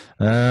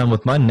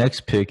 With my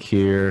next pick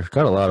here,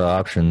 got a lot of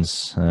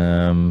options.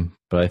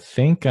 But I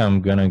think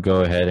I'm going to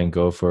go ahead and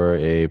go for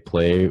a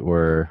play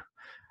where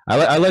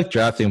I like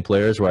drafting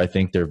players where I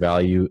think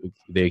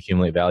they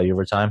accumulate value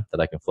over time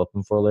that I can flip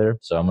them for later.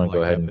 So I'm going to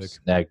go ahead and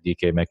snag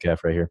DK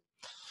Metcalf right here.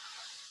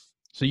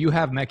 So you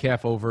have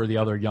Metcalf over the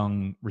other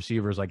young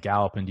receivers like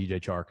Gallup and DJ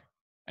Chark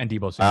and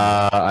Debo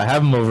Samuel. I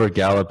have him over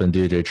Gallup and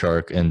DJ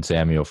Chark and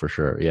Samuel for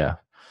sure. Yeah.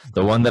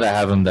 The one that I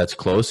have him that's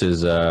closer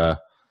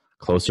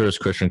is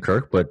Christian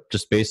Kirk, but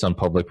just based on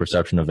public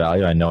perception of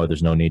value, I know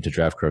there's no need to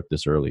draft Kirk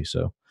this early.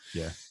 So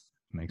yeah,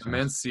 makes sense.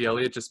 Man, C.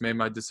 Elliott just made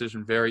my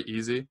decision very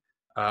easy.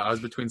 I was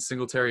between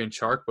Singletary and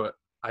Chark, but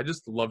I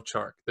just love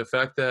Chark. The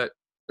fact that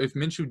if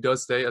Minshew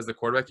does stay as the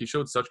quarterback, he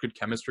showed such good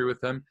chemistry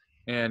with him,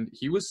 and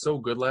he was so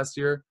good last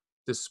year,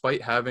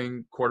 despite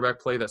having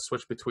quarterback play that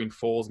switched between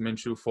Foles,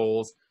 Minshew,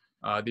 Foles.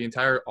 The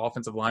entire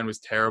offensive line was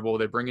terrible.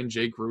 They bring in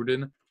Jay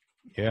Gruden.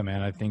 Yeah,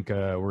 man, I think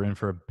we're in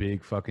for a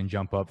big fucking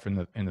jump up in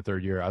the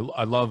 3rd year.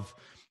 I love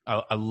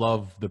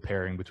the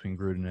pairing between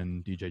Gruden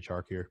and DJ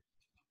Chark here.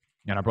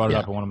 And I brought it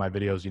up in one of my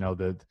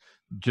videos,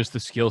 just the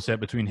skill set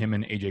between him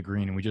and AJ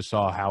Green. And we just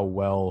saw how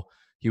well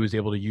he was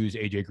able to use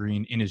AJ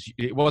Green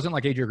it wasn't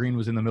like AJ Green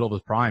was in the middle of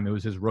his prime. It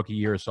was his rookie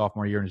year, his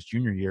sophomore year, and his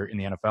junior year in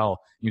the NFL.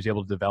 He was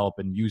able to develop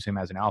and use him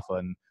as an alpha.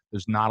 And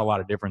there's not a lot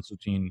of difference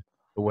between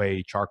the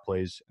way Chark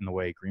plays and the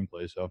way Green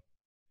plays. So,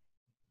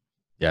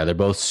 yeah, they're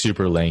both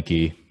super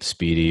lanky,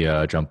 speedy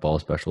jump ball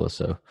specialists.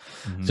 So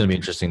it's gonna be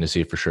interesting to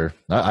see for sure.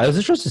 I was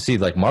interested to see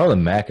like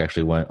Marlon Mack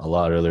actually went a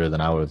lot earlier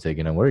than I would have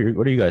taken him. What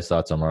are you guys'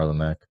 thoughts on Marlon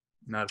Mack?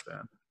 Not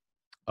a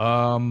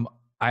fan.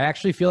 I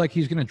actually feel like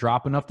he's going to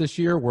drop enough this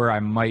year where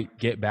I might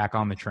get back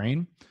on the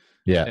train.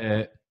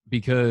 Yeah,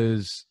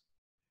 because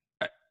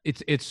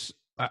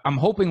I'm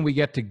hoping we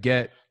get.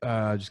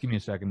 Just give me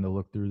a second to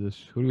look through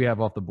this. Who do we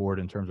have off the board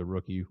in terms of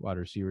rookie wide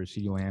receivers?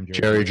 CeeDee Lamb,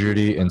 Jerry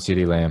Jeudy, and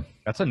CeeDee Lamb.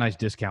 That's a nice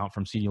discount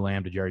from CeeDee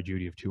Lamb to Jerry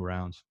Jeudy of 2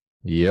 rounds.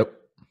 Yep.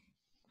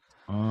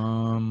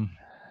 I'm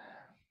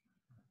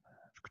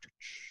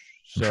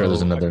sure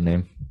there's another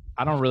name.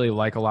 I don't really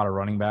like a lot of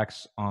running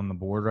backs on the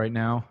board right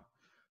now.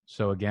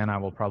 So, again, I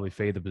will probably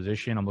fade the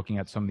position. I'm looking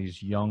at some of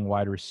these young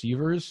wide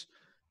receivers.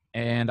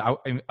 And,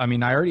 I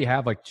mean, I already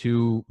have like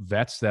 2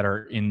 vets that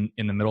are in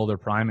the middle of their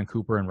prime in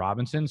Cooper and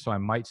Robinson. So I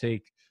might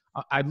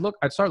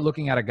I'd start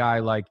looking at a guy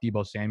like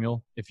Deebo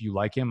Samuel if you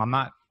like him. I'm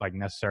not like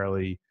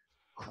necessarily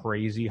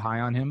crazy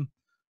high on him.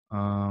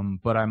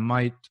 But I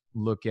might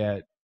look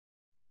at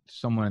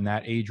someone in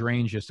that age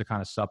range just to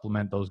kind of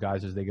supplement those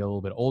guys as they get a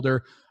little bit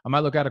older. I might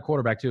look at a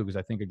quarterback too, because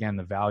I think, again,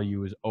 the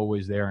value is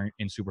always there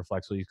in super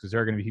flex leagues, because there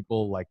are going to be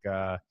people like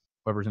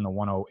whoever's in the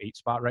 108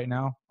 spot right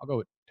now. I'll go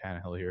with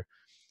Tannehill here.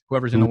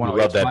 Whoever's in the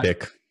 108 spot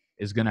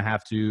is going to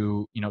have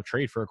to,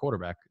 trade for a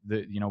quarterback.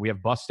 We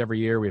have busts every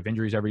year. We have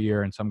injuries every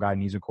year, and some guy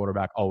needs a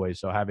quarterback always.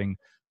 So having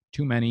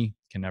too many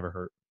can never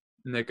hurt.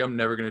 Nick, I'm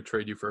never going to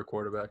trade you for a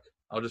quarterback.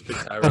 I'll just pick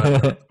Tyrod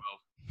at 12.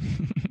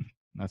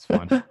 That's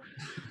fun.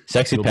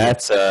 Sexy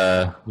Pat's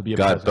got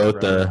both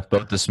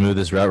the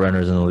smoothest route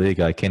runners in the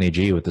league. Kenny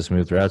G with the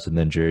smooth routes, and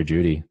then Jerry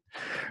Jeudy,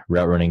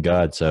 route running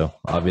god. So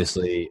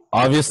obviously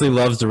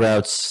loves the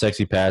routes.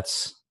 Sexy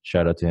Pat's,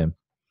 shout out to him.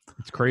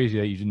 It's crazy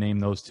that you name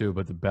those 2,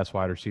 but the best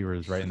wide receiver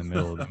is right in the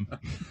middle of them.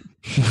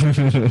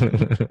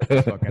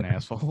 Fucking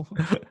asshole.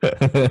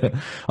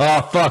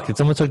 Oh fuck! Did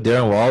someone took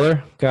Darren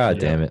Waller? God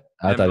damn it!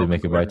 I thought he'd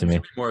make it right to me.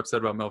 More upset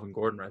about Melvin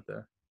Gordon right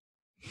there.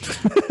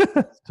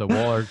 So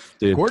Waller,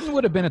 Gordon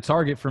would have been a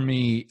target for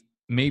me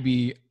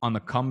maybe on the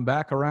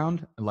comeback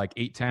around like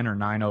 810 or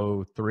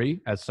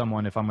 903 as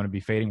someone, if I'm going to be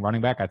fading running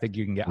back. I think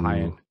you can get high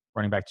end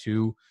running back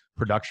 2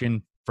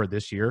 production for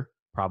this year,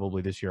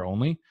 probably this year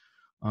only.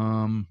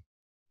 So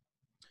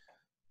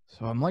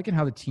I'm liking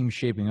how the team's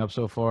shaping up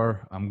so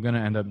far. I'm going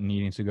to end up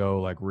needing to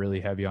go like really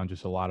heavy on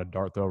just a lot of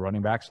dart throw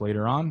running backs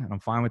later on, and I'm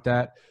fine with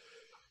that.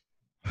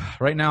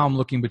 Right now, I'm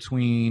looking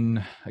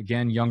between,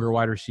 again, younger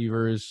wide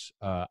receivers.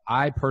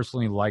 I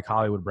personally like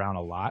Hollywood Brown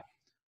a lot.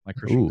 Like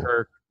Christian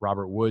Kirk,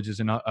 Robert Woods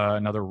is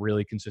another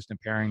really consistent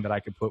pairing that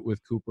I could put with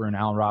Cooper and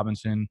Allen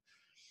Robinson.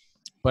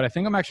 But I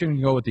think I'm actually going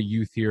to go with the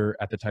youth here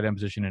at the tight end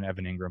position in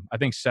Evan Ingram. I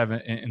think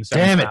in the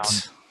 7th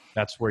round,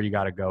 that's where you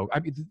got to go. I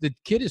mean, the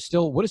kid is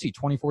still, what is he,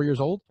 24 years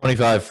old?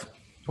 25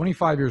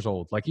 years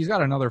old. Like, he's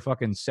got another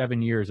fucking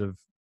 7 years of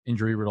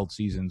injury-riddled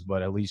seasons,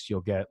 but at least you'll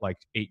get like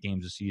 8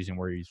 games a season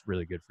where he's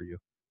really good for you.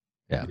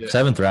 Yeah,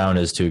 7th round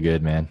is too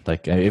good, man.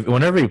 Like,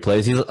 whenever he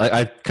plays,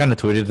 I kind of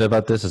tweeted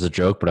about this as a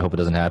joke, but I hope it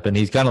doesn't happen.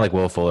 He's kind of like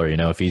Will Fuller,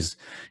 if he's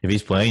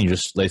playing, you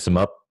just lace him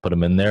up, put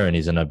him in there, and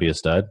he's gonna be a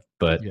stud.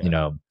 But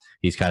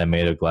he's kind of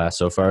made of glass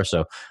so far.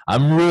 So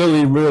I'm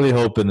really, really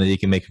hoping that he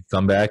can make a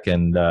comeback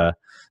and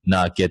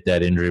not get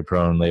that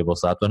injury-prone label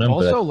slapped on him.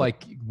 Also,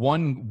 like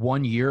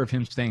one year of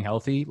him staying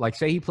healthy, like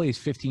say he plays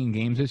 15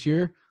 games this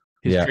year,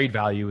 his trade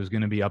value is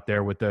going to be up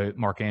there with the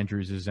Mark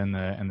Andrewses and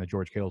the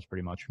George Kittles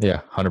pretty much. Yeah,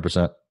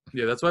 100%.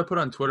 Yeah, that's why I put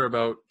on Twitter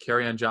about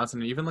Kerryon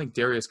Johnson and even like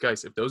Darius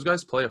Geis. If those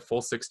guys play a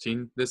full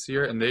 16 this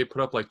year and they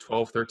put up like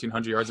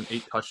 1,300 yards and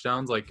 8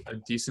 touchdowns, like a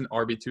decent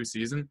RB2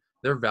 season,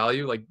 their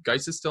value, like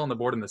Geis is still on the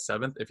board in the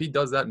 7th. If he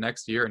does that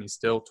next year and he's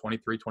still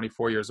 23,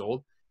 24 years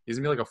old, he's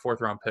going to be like a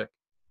 4th-round pick.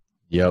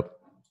 Yep.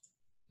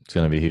 It's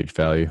going to be huge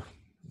value.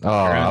 Oh,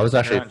 I was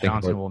actually thinking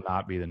Johnson will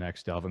not be the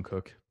next Dalvin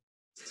Cook.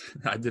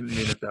 I didn't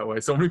mean it that way.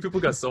 So many people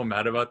got so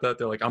mad about that.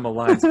 They're like, I'm a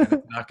Lions fan.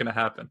 It's not going to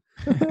happen.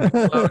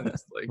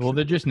 Well,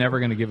 they're just never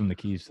going to give him the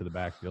keys to the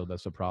backfield.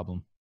 That's the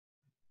problem.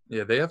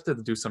 Yeah, they have to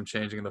do some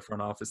changing in the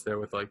front office there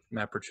with like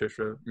Matt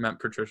Patricia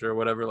or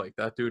whatever. Like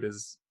that dude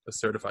is a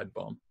certified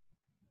bum.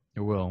 It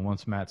will.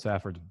 Once Matt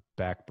Stafford's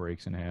back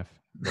breaks in half,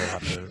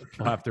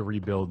 they'll have to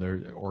rebuild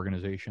their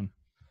organization.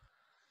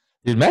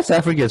 Dude, Matt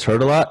Stafford gets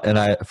hurt a lot,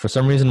 and for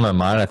some reason in my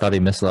mind I thought he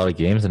missed a lot of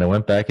games, and I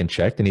went back and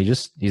checked, and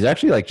he's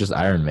actually like just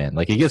Iron Man.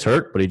 Like he gets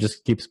hurt, but he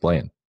just keeps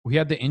playing. We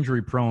had the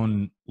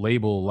injury-prone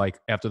label like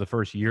after the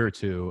first year or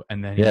two,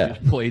 and then he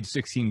just played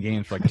 16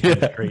 games for like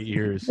 10 straight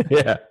years.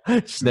 Yeah,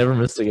 just never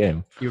missed a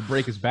game. He would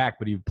break his back,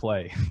 but he would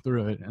play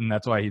through it, and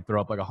that's why he'd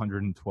throw up like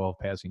 112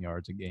 passing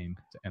yards a game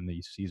to end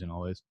the season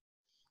always.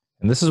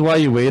 And this is why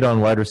you wait on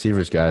wide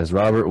receivers, guys.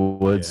 Robert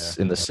Woods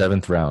in the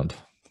 7th round.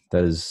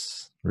 That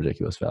is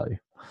ridiculous value.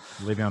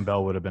 Le'Veon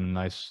Bell would have been a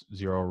nice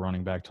 0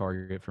 running back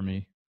target for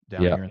me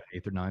down here in the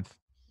 8th or 9th.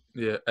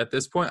 Yeah, at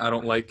this point, I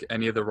don't like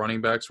any of the running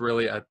backs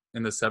really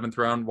in the 7th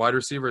round. Wide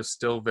receiver is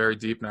still very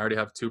deep, and I already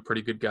have 2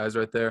 pretty good guys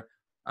right there.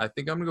 I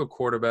think I'm going to go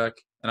quarterback,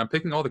 and I'm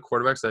picking all the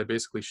quarterbacks that I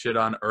basically shit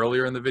on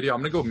earlier in the video.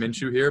 I'm going to go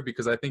Minshew here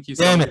because I think he's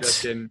somebody that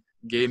can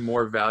gain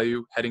more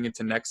value heading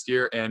into next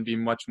year and be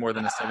much more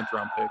than a 7th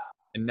round pick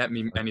and net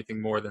me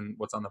anything more than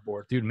what's on the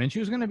board. Dude,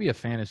 Minshew's going to be a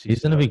fantasy.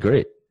 He's going to be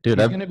great. Dude,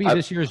 he's going to be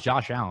this year's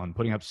Josh Allen,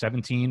 putting up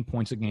 17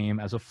 points a game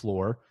as a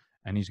floor,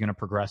 and he's going to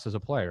progress as a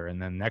player.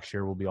 And then next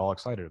year we'll be all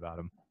excited about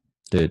him.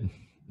 Dude,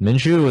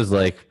 Minshew was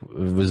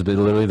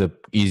literally the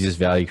easiest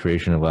value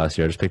creation of last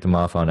year. I just picked him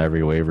off on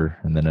every waiver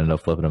and then ended up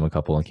flipping him a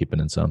couple and keeping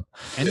in some.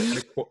 And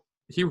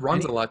he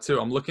runs a lot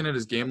too. I'm looking at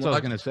his game log. I was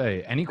going to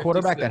say, any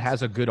quarterback that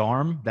has a good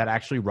arm that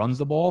actually runs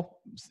the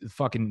ball,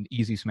 fucking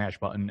easy smash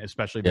button,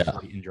 especially this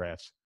late in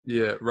drafts.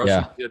 Yeah,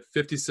 rushing he had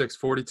 56,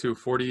 42,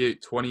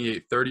 48,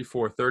 28,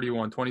 34,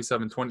 31,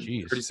 27,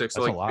 20, 36.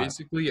 So like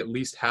basically at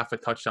least half a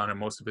touchdown in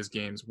most of his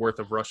games worth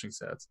of rushing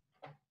stats.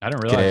 I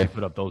didn't realize he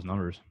put up those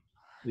numbers.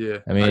 Yeah,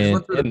 I mean, I just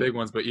went through the big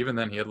ones, but even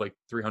then he had like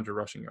 300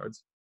 rushing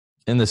yards.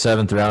 In the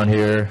 7th round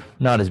here,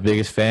 not his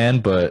biggest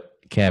fan, but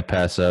can't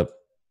pass up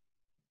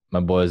my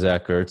boy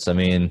Zach Ertz. I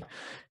mean,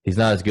 he's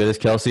not as good as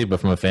Kelsey, but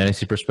from a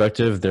fantasy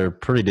perspective, they're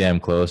pretty damn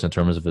close in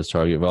terms of his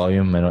target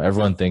volume. I know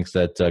everyone thinks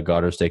that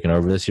Goddard's taking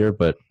over this year,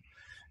 but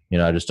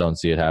I just don't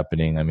see it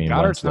happening. I mean,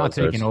 Goddard's not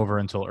taking over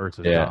until Ertz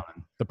is gone.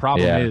 The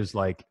problem is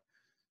like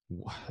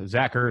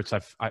Zach Ertz.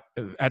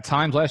 At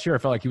times last year, I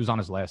felt like he was on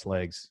his last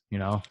legs.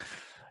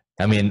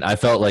 I mean, I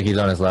felt like he's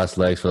on his last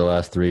legs for the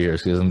last 3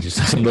 years because he just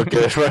doesn't look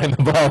good running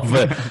the ball,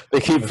 but they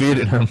keep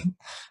feeding him.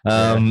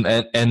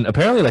 And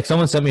apparently, like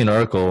someone sent me an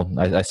article.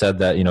 I said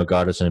that,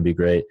 Goddard's going to be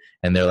great.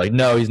 And they're like,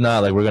 no, he's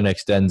not. Like, we're going to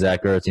extend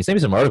Zach Ertz. He sent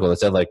me some article that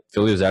said, like,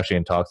 Philly was actually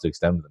in talks to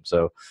extend him.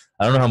 So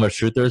I don't know how much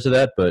truth there is to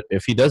that, but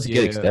if he does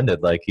get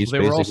extended, like, he's they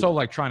were also,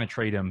 like, trying to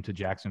trade him to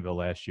Jacksonville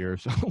last year.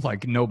 So,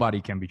 like,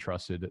 nobody can be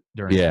trusted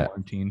during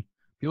quarantine.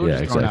 People are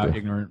just throwing out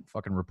ignorant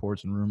fucking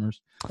reports and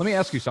rumors. Let me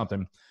ask you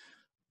something.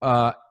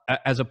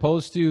 As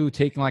opposed to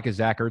taking like a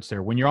Zach Ertz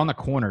there, when you're on the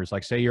corners,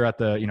 like say you're at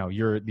the,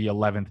 you're the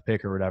 11th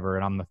pick or whatever,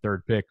 and I'm the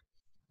 3rd pick.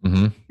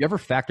 You ever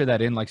factor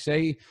that in? Like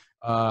say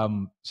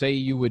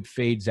you would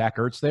fade Zach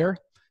Ertz there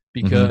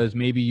because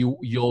maybe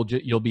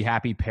you'll be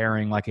happy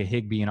pairing like a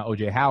Higbee and an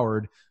OJ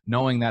Howard,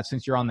 knowing that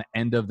since you're on the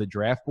end of the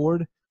draft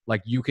board,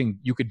 like you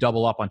could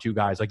double up on 2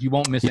 guys. Like you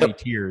won't miss any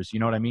tiers. You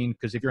know what I mean?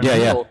 Because if you're in the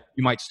middle,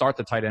 you might start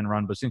the tight end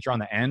run, but since you're on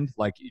the end,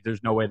 like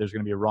there's no way there's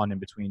going to be a run in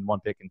between 1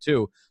 pick and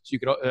 2. So you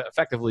could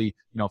effectively,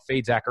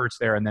 fade Zach Ertz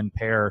there and then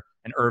pair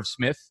an Irv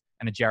Smith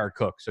and a Jared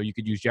Cook. So you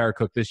could use Jared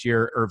Cook this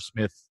year, Irv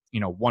Smith,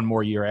 1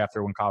 more year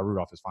after when Kyle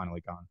Rudolph is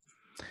finally gone.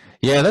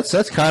 Yeah,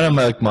 that's kind of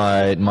like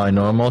my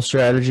normal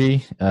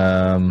strategy.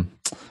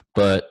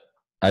 But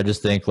I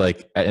just think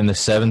like in the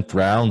 7th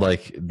round,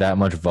 like that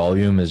much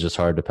volume is just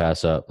hard to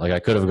pass up. Like I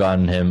could have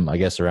gotten him, I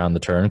guess, around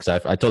the turn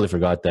because I totally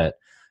forgot that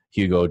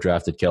Hugo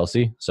drafted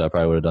Kelsey, so I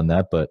probably would have done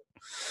that. But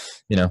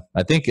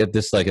I think at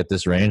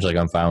this range, like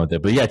I'm fine with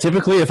it. But yeah,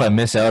 typically if I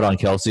miss out on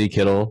Kelsey,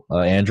 Kittle,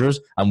 Andrews,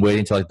 I'm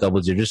waiting till like double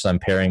digits. So I'm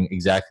pairing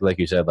exactly like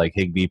you said, like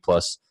Higbee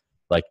plus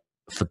like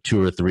for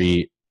 2 or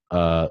 3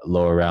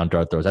 lower round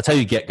dart throws. That's how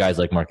you get guys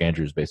like Mark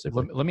Andrews,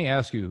 basically. Let me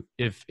ask you,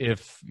 if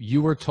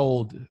you were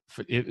told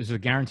it was a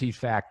guaranteed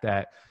fact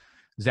that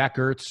Zach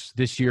Ertz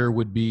this year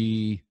would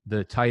be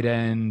the tight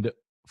end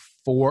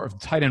 4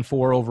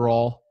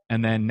 overall,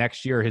 and then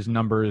next year his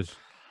numbers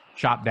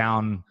chopped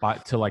down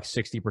to like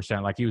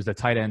 60%, like he was the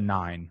tight end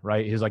 9,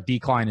 right? His like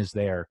decline is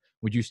there.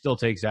 Would you still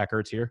take Zach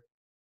Ertz here?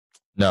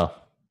 No,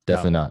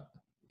 definitely not.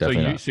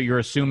 So you're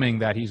assuming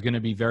that he's going to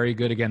be very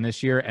good again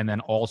this year and then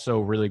also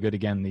really good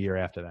again the year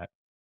after that?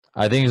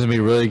 I think he's going to be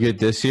really good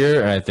this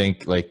year, and I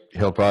think like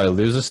he'll probably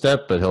lose a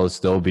step, but he'll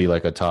still be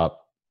like a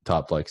top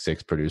like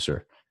 6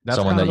 producer. That's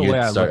someone that you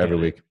start every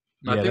week.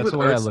 I think with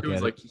Ertz, too,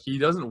 like he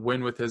doesn't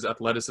win with his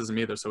athleticism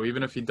either. So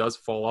even if he does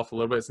fall off a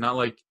little bit, it's not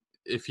like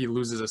if he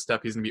loses a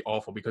step, he's going to be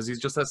awful because he's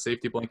just that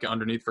safety blanket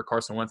underneath for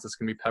Carson Wentz that's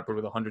going to be peppered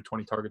with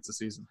 120 targets a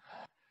season.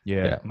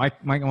 Yeah. My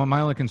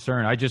only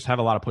concern, I just have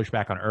a lot of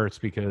pushback on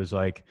Ertz because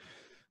like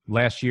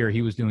last year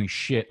he was doing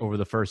shit over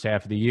the first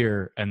half of the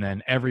year, and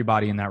then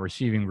everybody in that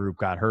receiving group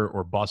got hurt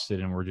or busted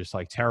and were just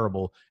like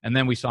terrible. And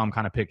then we saw him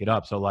kind of pick it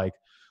up. So like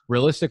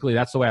realistically,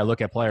 that's the way I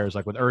look at players.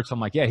 Like with Ertz, I'm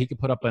like, yeah, he could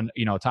put up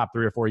a top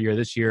 3 or 4 year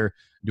this year.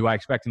 Do I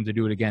expect him to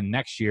do it again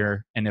next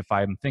year? And if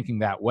I'm thinking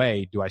that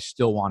way, do I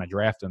still want to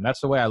draft him? That's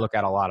the way I look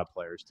at a lot of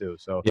players too.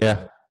 So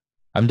yeah.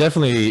 You're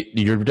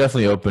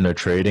definitely open to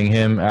trading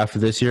him after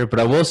this year, but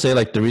I will say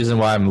like the reason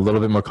why I'm a little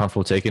bit more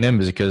comfortable taking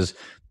him is because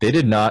they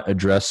did not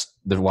address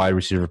the wide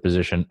receiver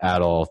position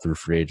at all through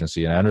free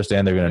agency. And I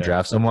understand they're going to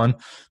draft someone,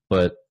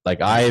 but like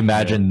I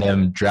imagine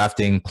them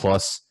drafting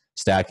plus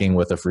stacking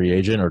with a free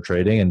agent or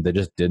trading, and they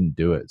just didn't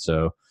do it.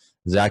 So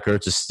Zach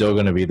Ertz is still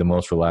going to be the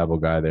most reliable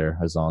guy there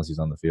as long as he's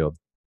on the field.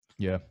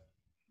 Yeah.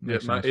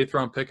 My 8th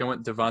round pick, I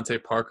went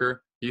Devontae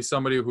Parker. He's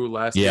somebody who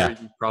last year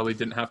you probably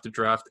didn't have to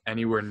draft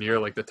anywhere near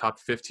like the top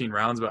 15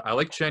 rounds, but I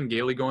like Chan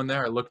Gailey going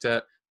there. I looked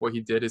at what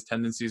he did, his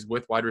tendencies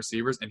with wide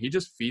receivers, and he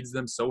just feeds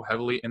them so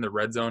heavily in the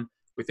red zone.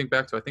 We think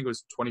back to, I think it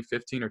was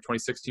 2015 or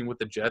 2016 with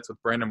the Jets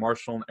with Brandon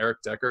Marshall and Eric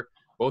Decker.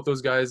 Both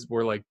those guys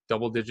were like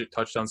double-digit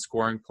touchdown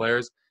scoring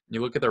players. And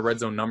you look at their red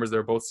zone numbers,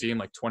 they're both seeing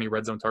like 20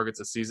 red zone targets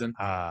a season.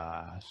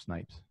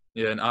 Snipes.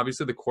 Yeah, and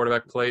obviously the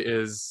quarterback play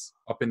is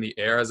up in the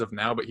air as of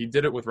now, but he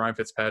did it with Ryan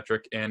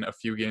Fitzpatrick and a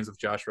few games with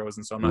Josh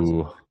Rosen. So I'm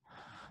not.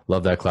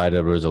 Love that Clyde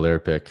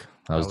Edwards-Helaire pick.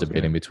 I was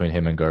debating between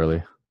him and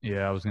Garley.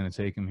 Yeah, I was going to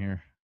take him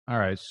here. All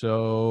right,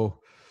 so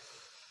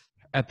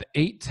at the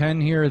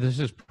 8-10 here, this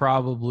is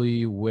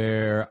probably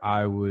where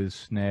I would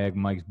snag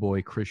Mike's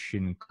boy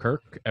Christian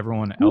Kirk.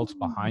 Everyone else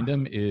behind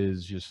him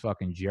is just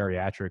fucking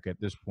geriatric at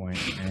this point.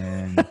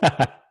 And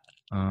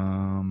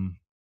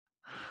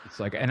it's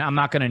like, and I'm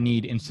not going to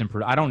need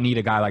I don't need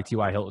a guy like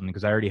T.Y. Hilton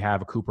because I already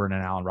have a Cooper and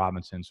an Allen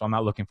Robinson. So I'm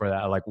not looking for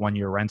that like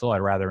 1-year rental. I'd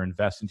rather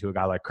invest into a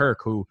guy like Kirk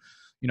who,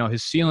 you know,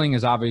 his ceiling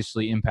is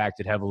obviously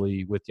impacted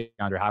heavily with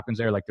DeAndre Hopkins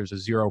there. Like there's a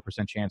 0%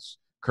 chance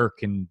Kirk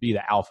can be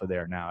the alpha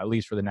there now, at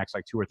least for the next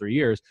like 2 or 3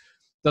 years.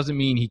 Doesn't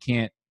mean he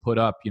can't put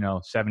up, you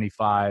know,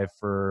 75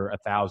 for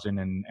 1,000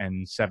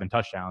 and 7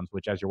 touchdowns,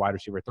 which as your wide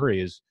receiver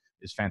 3 is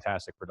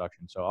fantastic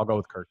production. So I'll go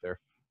with Kirk there.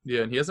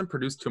 Yeah, and he hasn't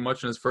produced too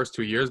much in his first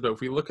 2 years, but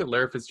if we look at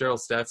Larry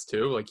Fitzgerald's stats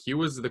too, like he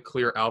was the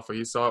clear alpha.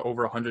 He saw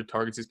over 100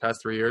 targets these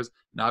past 3 years.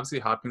 And obviously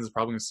Hopkins is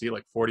probably going to see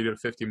like 40 to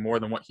 50 more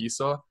than what he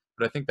saw.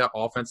 But I think that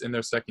offense in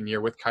their second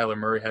year with Kyler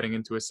Murray heading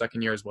into his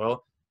second year as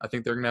well, I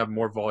think they're going to have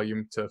more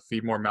volume to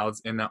feed more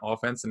mouths in that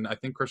offense. And I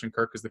think Christian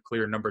Kirk is the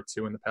clear number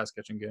 2 in the pass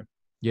catching game.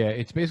 Yeah,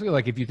 it's basically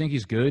like if you think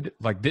he's good,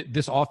 like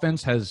this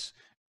offense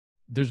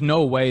there's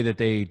no way that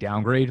they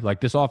downgrade.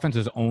 Like this offense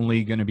is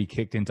only going to be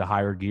kicked into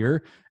higher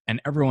gear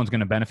and everyone's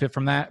going to benefit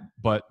from that.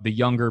 But the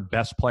younger,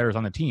 best players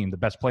on the team, the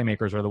best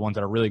playmakers are the ones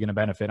that are really going to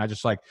benefit. And I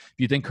just like, if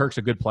you think Kirk's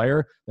a good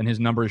player, then his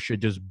numbers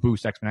should just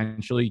boost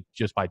exponentially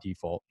just by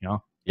default, you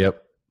know?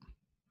 Yep.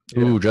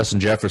 Yeah. Ooh, Justin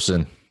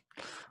Jefferson.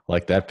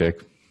 Like that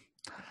pick.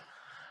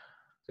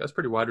 That's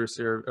pretty wide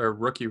receiver or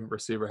rookie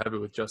receiver heavy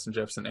with Justin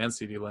Jefferson and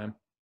CeeDee Lamb.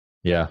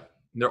 Yeah.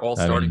 And they're all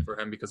starting for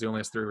him because he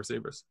only has 3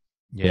 receivers.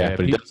 Yeah,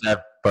 but he does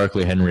have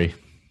Barkley Henry.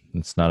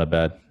 It's not a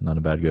bad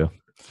go.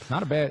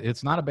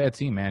 It's not a bad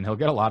team, man. He'll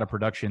get a lot of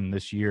production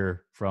this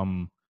year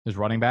from his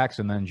running backs,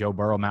 and then Joe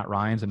Burrow, Matt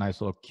Ryan's a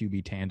nice little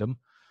QB tandem.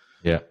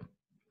 Yeah.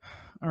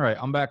 All right,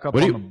 I'm back up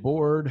on the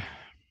board.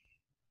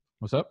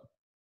 What's up?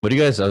 What do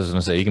you guys? I was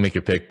gonna say you can make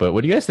your pick, but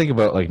what do you guys think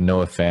about like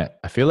Noah Fant?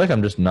 I feel like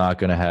I'm just not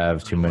gonna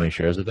have too many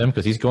shares of him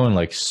because he's going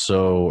like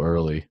so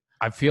early.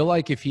 I feel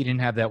like if he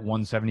didn't have that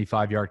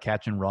 175-yard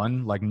catch and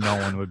run, like no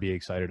one would be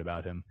excited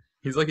about him.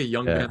 He's like a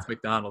young Vance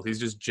McDonald. He's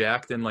just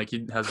jacked and like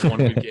he has one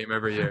good game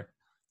every year.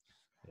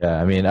 Yeah,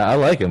 I mean, I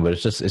like him, but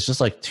it's just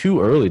like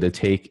too early to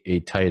take a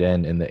tight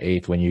end in the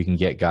 8th when you can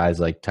get guys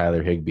like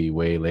Tyler Higbee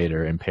way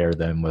later and pair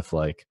them with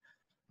like,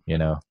 you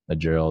know, a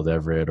Gerald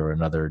Everett or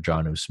another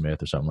Jonnu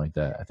Smith or something like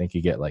that. I think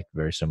you get like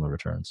very similar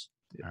returns.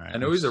 All right, I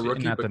know he's a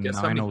rookie, but guess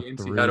how many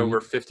games he had over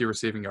 50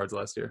 receiving yards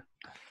last year?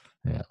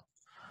 Yeah.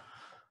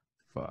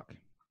 Fuck.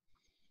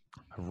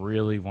 I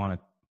really want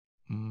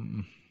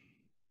to.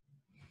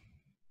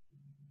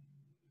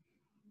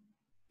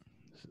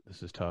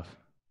 This is tough.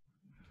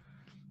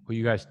 Well,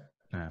 you guys.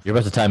 You're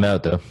about to time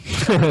out, though.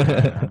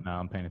 No,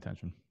 I'm paying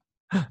attention.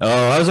 Oh,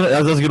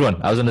 that was a good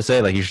one. I was going to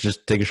say, like, you should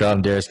just take a shot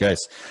on Darius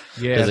Geis.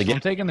 Yeah, so I'm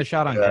taking the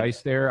shot on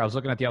Geis there. I was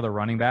looking at the other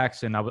running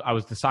backs, and I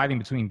was deciding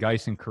between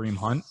Geis and Kareem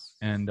Hunt.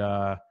 And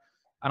I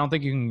don't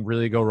think you can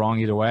really go wrong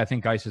either way. I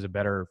think Geis is a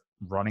better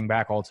running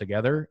back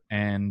altogether.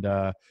 And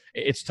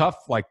it's tough,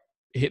 like,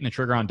 hitting the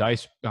trigger on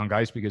Geis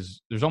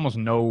because there's almost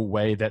no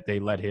way that they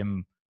let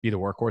him be the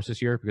workhorse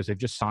this year because they've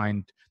just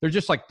signed.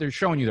 They're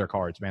showing you their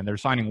cards, man. They're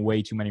signing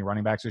way too many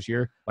running backs this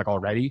year, like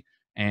already.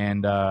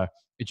 And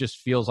it just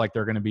feels like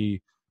they're going to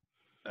be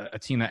a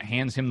team that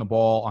hands him the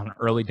ball on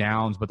early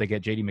downs, but they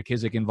get J.D.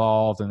 McKissick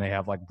involved and they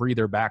have like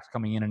breather backs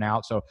coming in and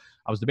out. So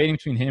I was debating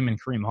between him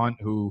and Kareem Hunt,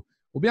 who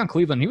will be on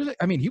Cleveland.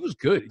 He was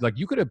good. Like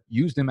you could have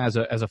used him as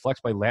a flex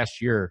play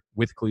last year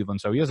with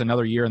Cleveland. So he has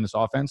another year in this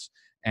offense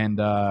and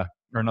or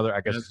another, I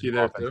guess.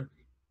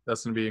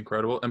 That's going to be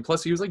incredible. And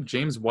plus, he was like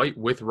James White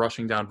with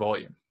rushing down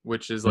volume,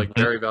 which is like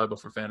very valuable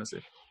for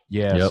fantasy.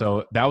 Yeah,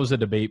 so that was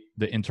the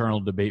internal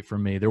debate for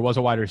me. There was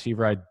a wide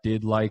receiver I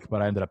did like,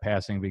 but I ended up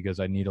passing because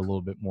I need a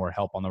little bit more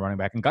help on the running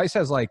back. And Geis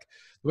has like,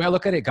 the way I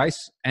look at it,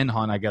 Geis and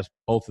Hunt, I guess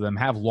both of them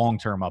have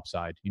long-term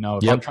upside. You know,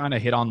 if I'm trying to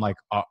hit on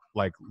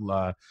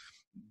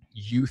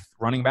youth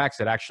running backs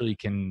that actually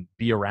can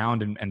be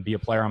around and be a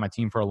player on my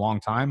team for a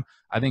long time,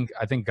 I think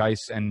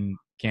Geis and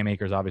Cam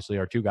Akers obviously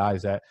are two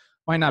guys that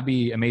might not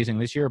be amazing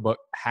this year, but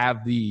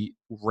have the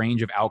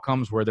range of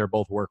outcomes where they're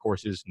both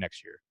workhorses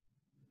next year.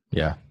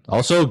 Yeah.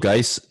 Also,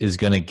 Geis is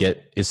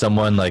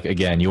someone like,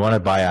 again, you want to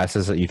buy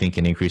assets that you think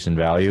can increase in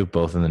value,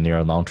 both in the near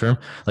and long term.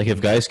 Like if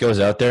Geis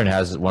goes out there and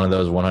has one of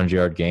those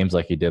 100-yard games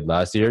like he did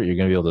last year, you're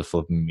going to be able to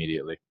flip him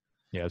immediately.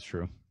 Yeah, that's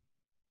true.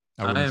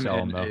 I am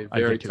in a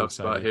very tough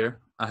spot here.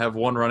 I have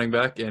one running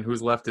back, and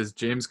who's left is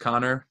James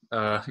Conner,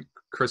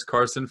 Chris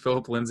Carson,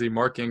 Phillip Lindsay,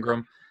 Mark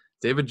Ingram,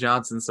 David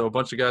Johnson. So a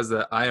bunch of guys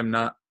that I am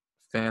not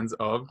fans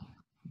of.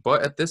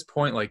 But at this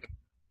point, like,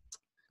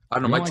 I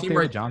don't know, You my don't like team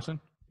David Johnson?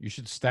 You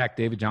should stack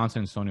David Johnson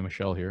and Sony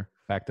Michel here,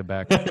 back to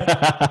back.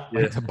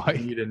 Yeah, to bite.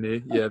 knee to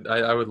knee. Yeah,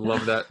 I would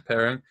love that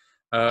pairing.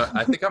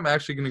 I think I'm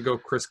actually going to go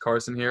Chris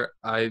Carson here.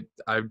 I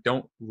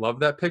don't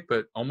love that pick,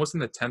 but almost in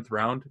the 10th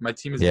round. My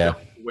team is going to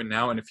win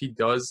now, and if he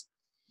does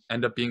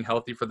end up being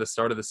healthy for the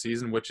start of the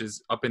season, which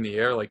is up in the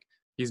air, like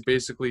he's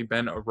basically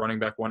been a running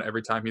back one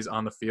every time he's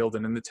on the field.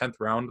 And in the 10th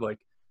round, like,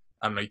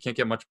 I don't know, you can't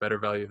get much better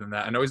value than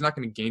that. I know he's not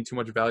going to gain too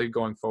much value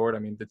going forward. I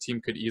mean, the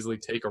team could easily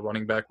take a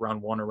running back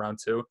round 1 or round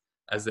 2,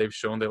 as they've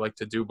shown they like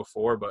to do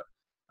before, but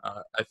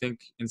I think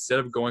instead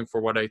of going for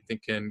what I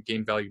think can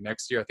gain value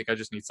next year, I think I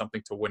just need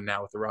something to win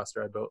now with the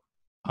roster I built.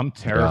 I'm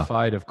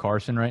terrified of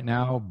Carson right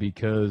now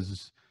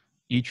because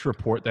each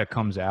report that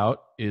comes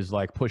out is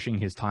like pushing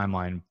his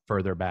timeline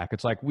further back.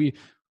 It's like we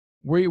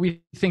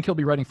think he'll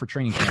be ready for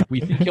training camp. We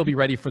think he'll be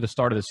ready for the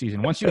start of the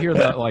season. Once you hear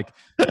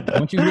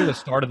the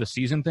start of the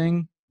season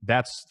thing,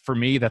 that's for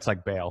me. That's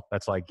like bail.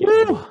 That's like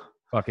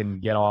fucking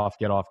get off.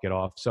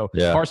 So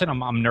Carson,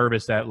 I'm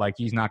nervous that like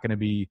he's not going to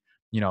be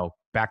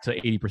back to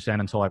 80%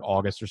 until like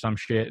August or some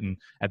shit. And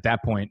at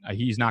that point,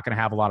 he's not going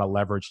to have a lot of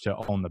leverage to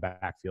own the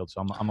backfield.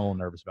 So I'm a little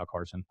nervous about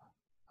Carson.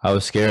 I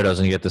was scared I was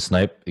going to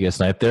get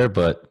sniped there,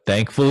 but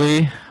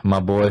thankfully my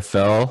boy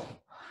fell.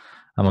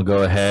 I'm going to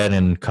go ahead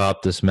and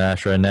cop this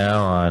match right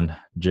now on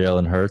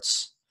Jalen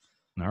Hurts.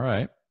 All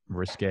right.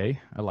 Risque.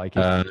 I like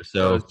it.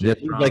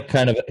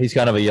 He's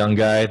kind of a young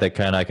guy that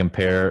kind of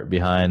compare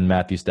behind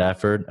Matthew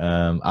Stafford.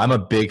 I'm a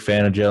big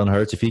fan of Jalen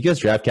Hurts. If he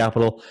gets draft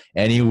capital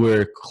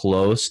anywhere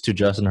close to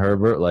Justin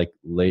Herbert, like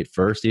late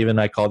first even,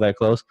 I call that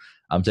close,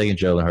 I'm taking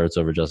Jalen Hurts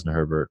over Justin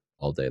Herbert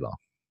all day long.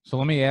 So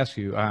let me ask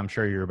you, I'm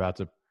sure you're about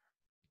to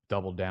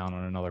double down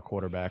on another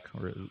quarterback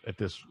or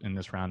in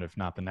this round, if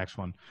not the next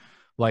one.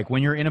 Like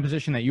when you're in a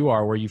position that you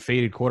are where you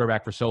faded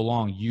quarterback for so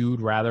long,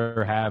 you'd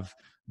rather have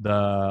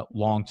the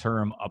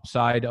long-term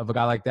upside of a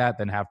guy like that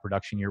than have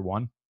production year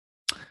one?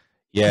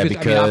 Yeah,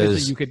 because I mean,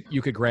 obviously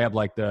you could grab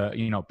like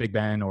the Big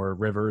Ben or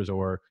Rivers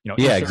or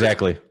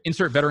exactly.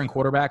 Insert veteran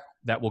quarterback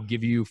that will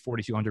give you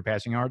 4,200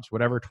 passing yards,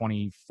 whatever,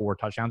 24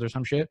 touchdowns or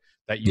some shit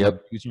that you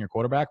use in your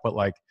quarterback. But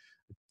like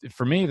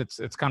for me,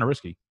 it's kind of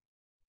risky.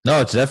 No,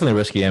 it's definitely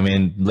risky. I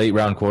mean, late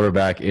round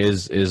quarterback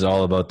is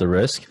all about the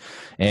risk,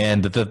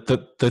 and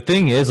the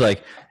thing is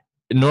like.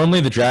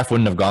 Normally, the draft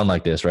wouldn't have gone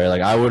like this, right?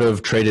 Like, I would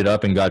have traded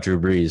up and got Drew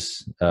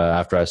Brees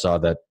after I saw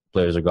that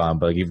players are gone.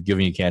 But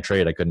given you can't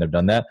trade, I couldn't have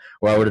done that.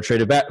 Or I would have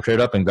traded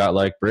up and got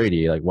like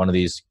Brady, like one of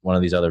these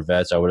other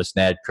vets. I would have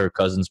snagged Kirk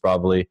Cousins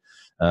probably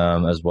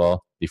as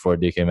well before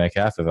DK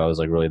Metcalf if I was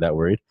like really that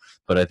worried.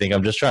 But I think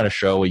I'm just trying to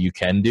show what you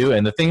can do.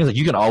 And the thing is, like,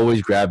 you can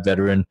always grab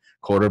veteran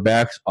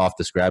quarterbacks off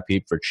the scrap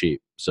heap for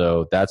cheap.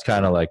 So that's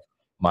kind of like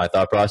my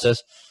thought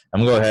process. I'm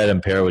going to go ahead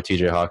and pair with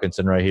TJ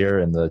Hawkinson right here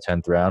in the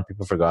 10th round.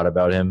 People forgot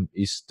about him.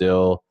 He's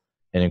still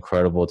an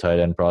incredible tight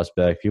end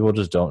prospect. People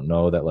just don't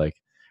know that, like,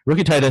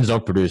 rookie tight ends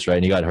don't produce, right?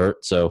 And he got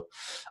hurt. So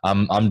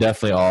I'm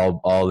definitely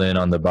all in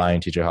on the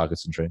buying TJ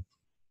Hawkinson train.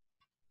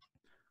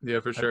 Yeah,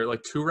 for sure.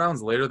 Like 2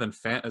 rounds later than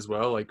Fant as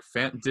well. Like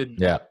Fant did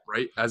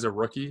right as a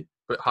rookie,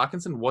 but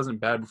Hawkinson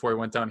wasn't bad before he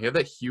went down. He had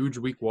that huge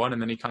week 1,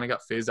 and then he kind of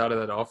got phased out of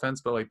that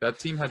offense. But like that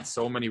team had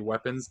so many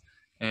weapons,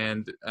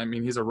 and I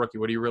mean he's a rookie.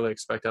 What do you really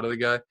expect out of the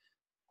guy?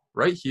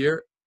 Right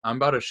here, I'm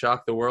about to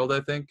shock the world, I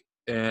think,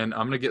 and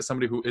I'm going to get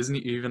somebody who isn't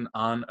even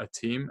on a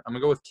team. I'm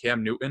going to go with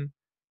Cam Newton.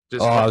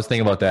 I was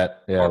thinking about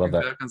that. Yeah, I love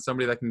that. Back on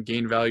somebody that can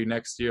gain value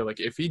next year. Like,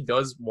 if he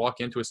does walk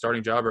into a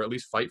starting job or at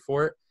least fight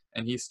for it,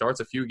 and he starts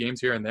a few games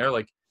here and there,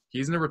 like,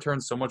 he's going to return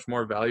so much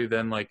more value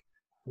than, like,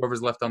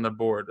 whoever's left on the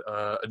board.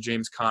 A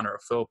James Conner, a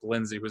Philip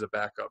Lindsay, who's a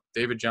backup.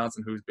 David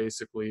Johnson, who's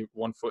basically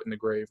 1 foot in the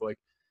grave. Like,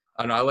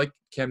 I don't know. I like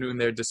Cam Newton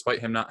there despite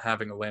him not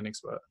having a landing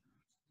spot.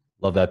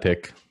 Love that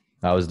pick.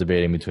 I was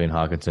debating between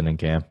Hawkinson and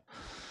Cam.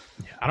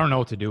 Yeah, I don't know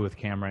what to do with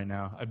Cam right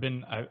now.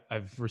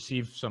 I've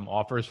received some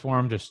offers for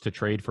him just to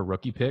trade for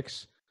rookie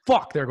picks.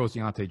 Fuck, there goes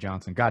Deontay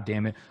Johnson. God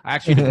damn it. I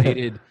actually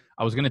debated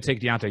I was going to take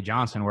Deontay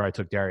Johnson where I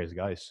took Darius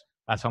Geis.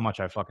 That's how much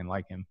I fucking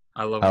like him.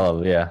 I love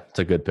him. Yeah, it's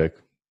a good pick.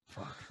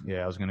 Fuck. Yeah,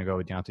 I was going to go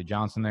with Deontay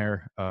Johnson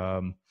there.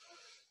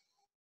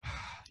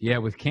 Yeah,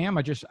 with Cam,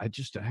 I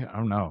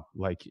don't know.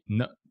 Like,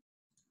 no.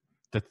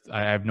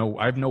 I have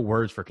no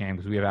words for Cam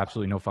because we have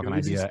absolutely no fucking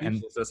idea.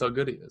 And that's how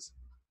good he is.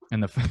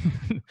 And the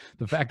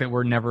fact that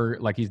we're never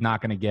like he's not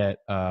going to get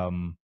a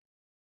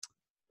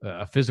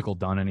physical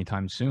done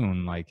anytime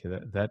soon, like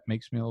that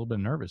makes me a little bit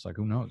nervous. Like,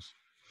 who knows?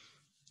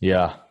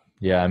 Yeah.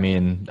 I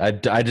mean, I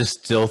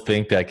just still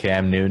think that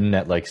Cam Newton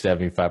at like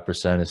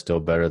 75% is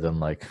still better than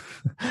like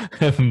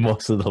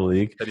most of the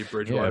league. Teddy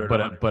Bridgewater,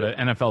 but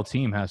an NFL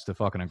team has to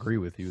fucking agree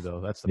with you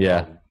though. That's the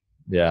problem.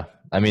 Yeah.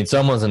 I mean,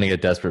 someone's going to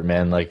get desperate,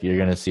 man. Like, you're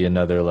going to see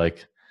another,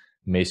 like,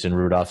 Mason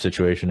Rudolph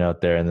situation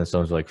out there, and then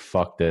someone's like,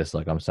 fuck this.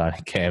 Like, I'm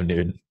signing Cam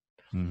Newton.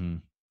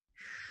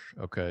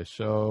 Mm-hmm. Okay,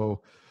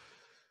 so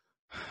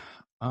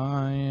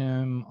I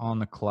am on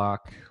the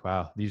clock.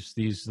 Wow,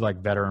 these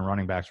like, veteran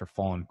running backs are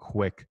falling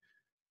quick.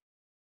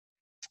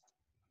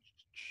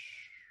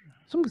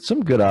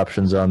 Some good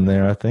options on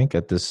there, I think,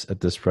 at this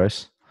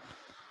price.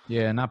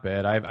 Yeah, not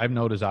bad. I've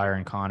no desire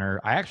in Connor.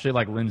 I actually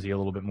like Lindsey a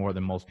little bit more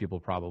than most people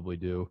probably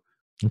do.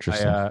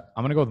 Interesting. I'm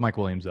gonna go with Mike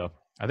Williams though.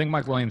 I think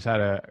Mike Williams had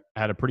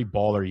a pretty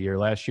baller year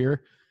last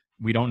year.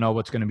 We don't know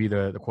what's going to be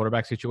the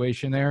quarterback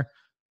situation there,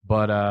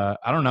 but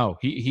I don't know.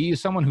 He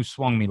is someone who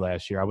swung me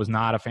last year. I was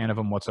not a fan of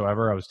him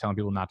whatsoever. I was telling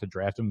people not to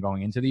draft him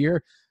going into the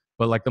year,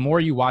 but like the more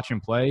you watch him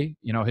play,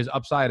 you know his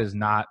upside is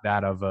not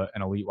that of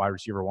an elite wide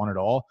receiver one at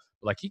all.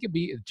 But like he could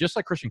be just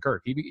like Christian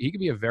Kirk. He could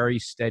be a very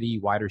steady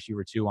wide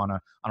receiver two on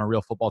a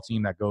real football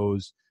team that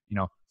goes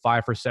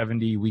 5 for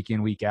 70 week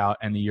in, week out,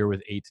 and the year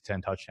with 8 to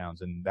 10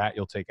 touchdowns. And that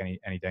you'll take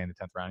any day in the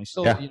 10th round. He's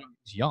still,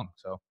 he's young.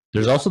 So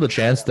there's also the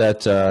chance that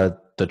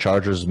the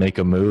Chargers make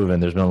a move,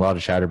 and there's been a lot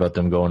of chatter about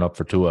them going up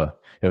for Tua.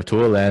 If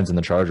Tua lands in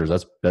the Chargers,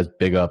 that's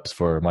big ups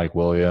for Mike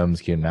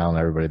Williams, Keenan Allen,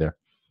 everybody there.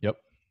 Yep.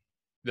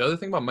 The other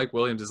thing about Mike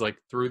Williams is like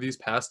through these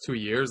past 2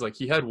 years, like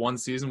he had one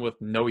season with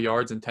no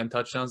yards and 10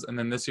 touchdowns. And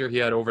then this year he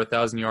had over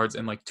 1,000 yards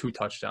and like 2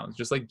 touchdowns.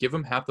 Just like give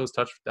him half those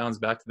touchdowns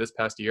back to this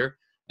past year.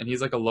 And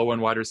he's like a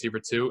low-end wide receiver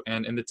too.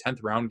 And in the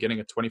 10th round,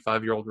 getting a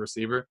 25-year-old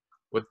receiver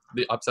with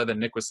the upside that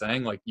Nick was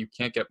saying, like you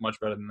can't get much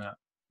better than that.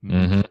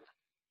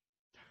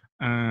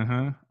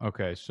 Mm-hmm.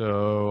 Okay,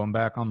 so I'm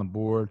back on the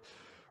board.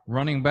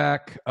 Running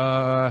back,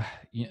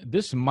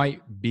 this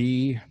might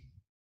be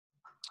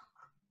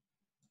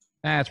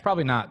it's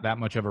probably not that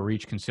much of a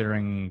reach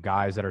considering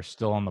guys that are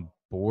still on the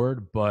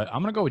board, but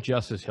I'm going to go with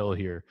Justice Hill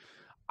here.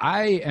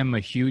 I am a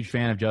huge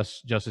fan of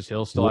Justice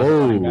Hill still as a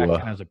running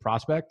back and as a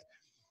prospect.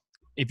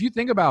 If you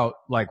think about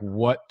like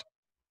what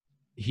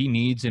he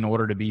needs in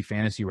order to be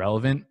fantasy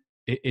relevant,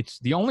 it's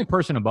the only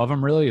person above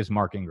him really is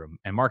Mark Ingram.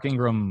 And Mark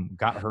Ingram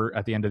got hurt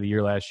at the end of the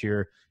year last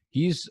year.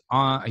 He's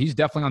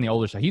definitely on the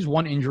older side. He's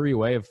one injury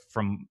away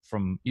from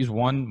he's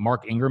one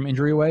Mark Ingram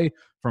injury away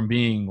from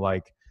being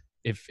like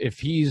if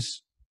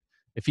he's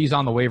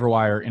on the waiver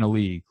wire in a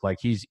league, like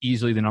he's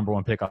easily the number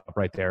one pickup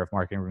right there if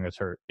Mark Ingram gets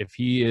hurt. If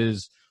he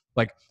is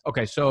like,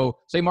 okay, so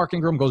say Mark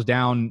Ingram goes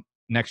down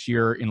next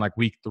year in like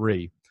week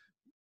 3.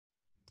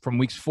 From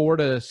weeks 4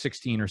 to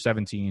 16 or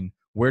 17,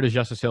 where does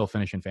Justice Hill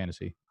finish in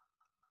fantasy?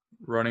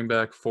 Running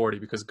back 40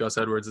 because Gus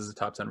Edwards is a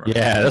top 10 running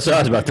back. Yeah, that's what I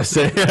was about to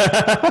say.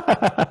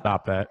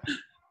 Stop that.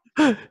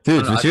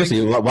 Dude,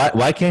 seriously,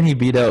 why can't he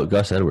beat out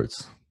Gus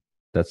Edwards?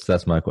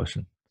 That's my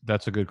question.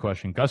 That's a good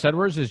question. Gus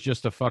Edwards is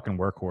just a fucking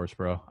workhorse,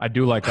 bro. I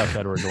do like Gus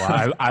Edwards a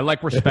lot. I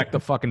like respect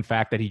the fucking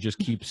fact that he just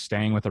keeps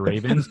staying with the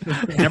Ravens.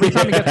 And every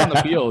time he gets on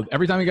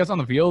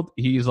the field,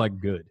 he's like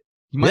good.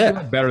 He might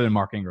be better than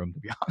Mark Ingram, to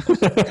be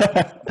honest.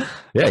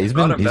 Yeah, he's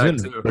been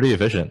pretty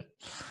efficient.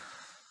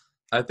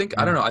 I think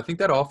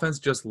that offense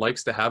just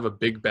likes to have a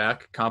big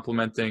back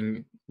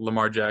complementing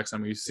Lamar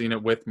Jackson. We've seen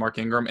it with Mark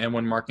Ingram, and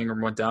when Mark Ingram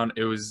went down,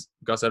 it was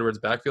Gus Edwards'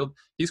 backfield.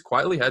 He's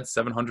quietly had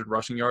 700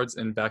 rushing yards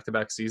in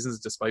back-to-back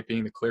seasons, despite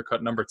being the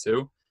clear-cut number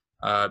 2.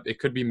 It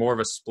could be more of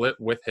a split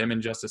with him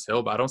and Justice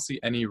Hill, but I don't see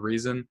any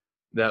reason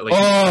that like.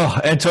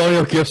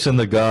 Antonio Gibson,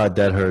 the god,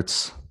 that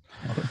hurts.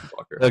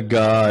 The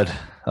god.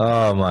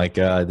 Oh my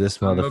god, this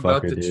motherfucker. I'm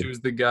about to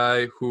choose the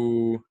guy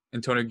who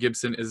Antonio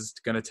Gibson is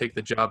going to take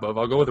the job of.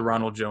 I'll go with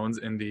Ronald Jones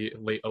in the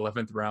late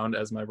 11th round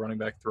as my running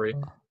back 3.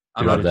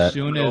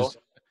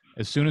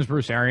 As soon as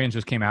Bruce Arians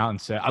just came out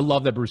and said, I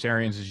love that Bruce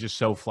Arians is just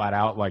so flat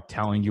out like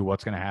telling you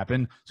what's going to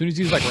happen. As soon as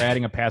he's like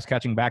adding a pass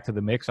catching back to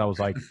the mix, I was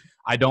like,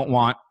 I don't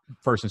want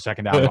first and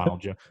second down Ronald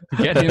Jones.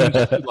 Get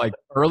him like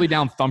early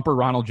down thumper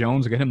Ronald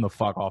Jones, get him the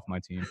fuck off my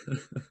team.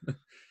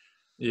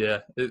 Yeah,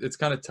 it's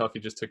kind of tough. He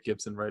just took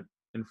Gibson right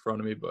in front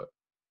of me, but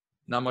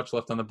not much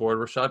left on the board.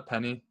 Rashad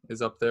Penny is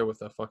up there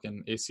with a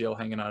fucking ACL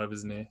hanging out of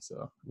his knee.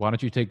 So why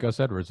don't you take Gus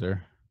Edwards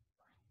there?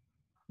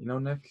 You know,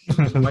 Nick,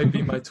 it might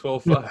be my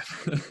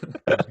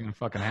 12-5. It's gonna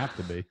fucking have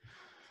to be.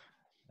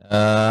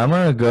 I'm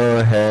gonna go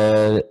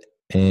ahead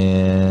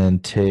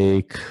and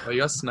take. Oh,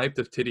 you got sniped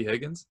of Titty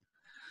Higgins.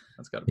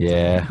 That's gotta be.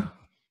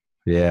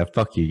 Yeah.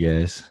 Fuck you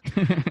guys.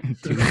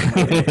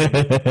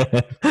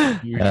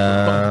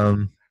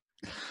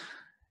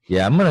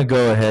 Yeah, I'm going to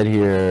go ahead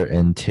here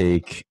and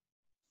take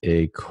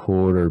a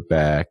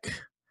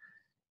quarterback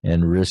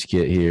and risk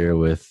it here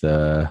with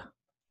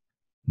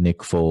Nick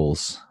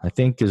Foles. I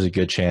think there's a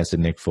good chance that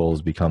Nick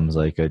Foles becomes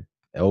like a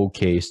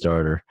okay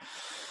starter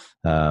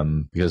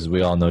because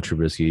we all know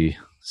Trubisky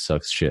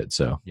sucks shit.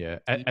 So yeah,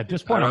 at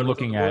this point, I'm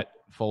looking at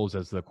Foles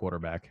as the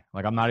quarterback.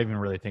 Like I'm not even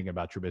really thinking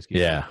about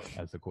Trubisky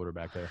as the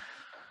quarterback there.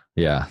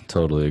 Yeah,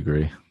 totally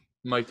agree.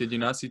 Mike, did you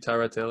not see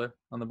Tyrod Taylor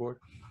on the board?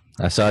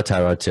 I saw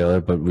Tyrod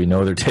Taylor, but we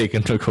know they're taking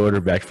the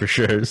quarterback for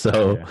sure.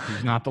 So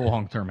he's not the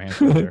long-term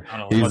answer there. I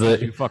don't know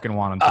what you fucking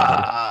want him to.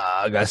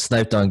 I got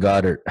sniped on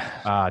Goddard.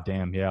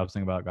 Damn. Yeah, I was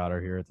thinking about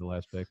Goddard here at the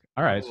last pick.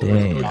 All right, so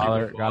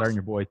Goddard and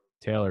your boy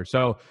Taylor.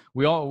 So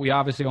we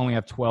obviously only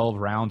have 12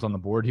 rounds on the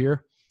board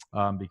here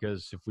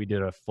because if we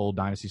did a full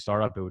Dynasty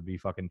startup, it would be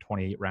fucking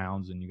 28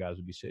 rounds, and you guys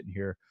would be sitting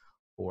here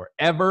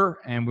forever.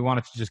 And we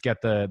wanted to just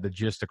get the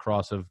gist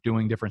across of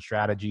doing different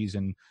strategies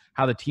and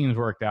how the teams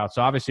worked out.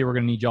 So obviously we're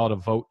going to need y'all to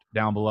vote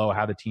down below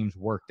how the teams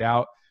worked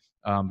out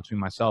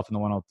between myself and the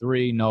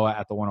 103, Noah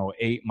at the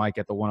 108, Mike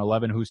at the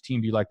 111. Whose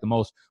team do you like the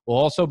most? We'll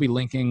also be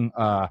linking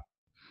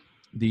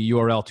the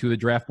URL to the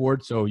draft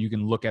board, so you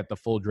can look at the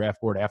full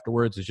draft board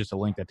afterwards. It's just a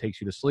link that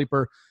takes you to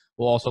Sleeper.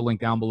 We'll also link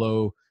down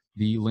below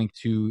the link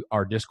to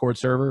our Discord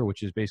server,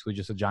 which is basically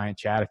just a giant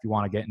chat. If you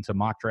want to get into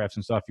mock drafts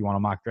and stuff, you want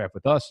to mock draft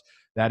with us,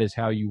 that is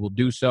how you will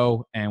do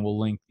so. And we'll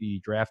link the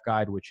draft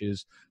guide, which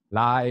is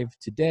live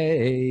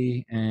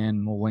today,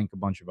 and we'll link a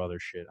bunch of other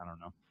shit. I don't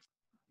know.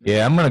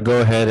 Yeah, I'm going to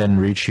go ahead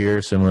and reach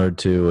here similar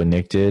to what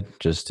Nick did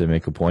just to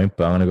make a point,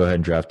 but I'm going to go ahead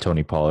and draft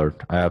Tony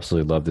Pollard. I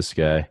absolutely love this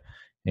guy.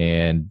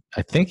 And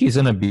I think he's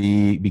going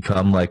to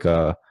become like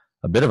a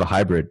bit of a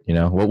hybrid, you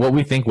know. What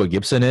we think what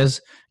Gibson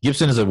is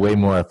a way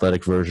more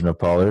athletic version of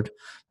Pollard,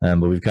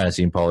 but we've kind of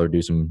seen Pollard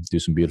do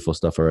some beautiful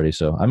stuff already.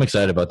 So I'm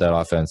excited about that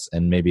offense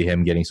and maybe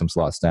him getting some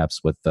slot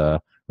snaps with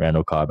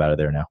Randall Cobb out of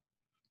there now.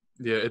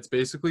 Yeah, it's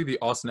basically the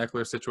Austin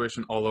Eckler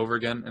situation all over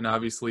again. And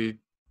obviously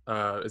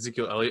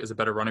Ezekiel Elliott is a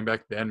better running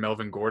back than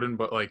Melvin Gordon,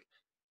 but like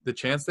the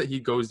chance that he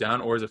goes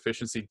down or his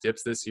efficiency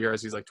dips this year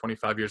as he's like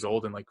 25 years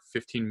old and like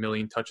 15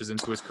 million touches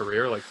into his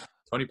career, like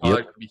Tony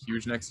Pollard could be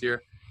huge next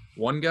year.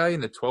 One guy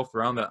in the 12th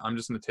round that I'm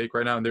just going to take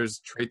right now, and there's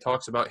trade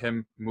talks about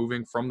him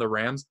moving from the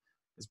Rams,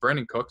 is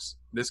Brandon Cooks.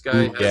 This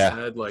guy has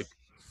had like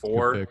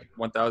 4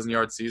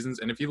 1,000-yard seasons,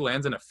 and if he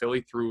lands in a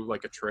Philly through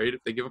like a trade,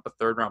 if they give up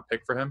a 3rd-round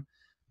pick for him,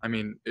 I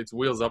mean, it's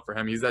wheels up for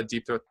him. He's that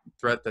deep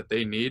threat that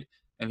they need.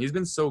 And he's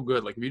been so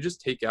good. Like, if you just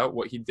take out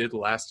what he did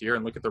last year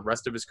and look at the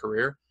rest of his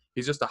career,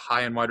 he's just a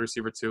high-end wide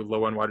receiver 2,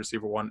 low-end wide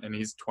receiver 1, and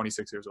he's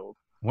 26 years old.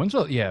 When's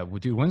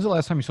the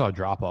last time you saw a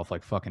drop-off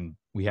like fucking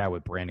we had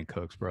with Brandon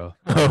Cooks, bro?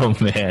 Oh,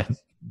 man.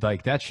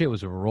 Like, that shit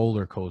was a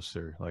roller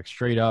coaster. Like,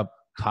 straight up,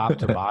 top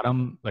to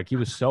bottom. Like, he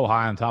was so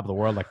high on top of the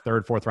world, like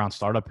 3rd, 4th-round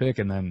startup pick,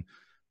 and then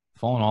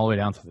falling all the way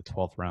down to the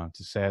 12th round. It's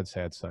a sad,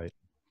 sad sight.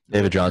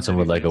 David Johnson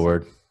would like a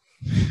word.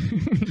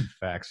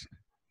 Facts.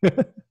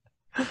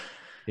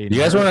 You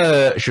guys want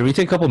to – should we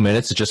take a couple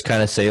minutes to just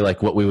kind of say,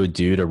 like, what we would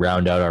do to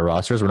round out our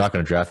rosters? We're not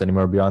going to draft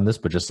anymore beyond this,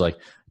 but just, like,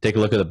 take a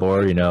look at the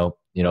board.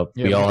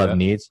 We all have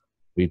needs.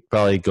 We'd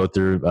probably go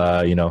through,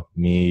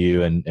 me,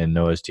 you, and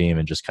Noah's team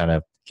and just kind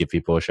of give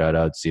people a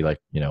shout-out, see, like,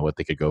 what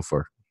they could go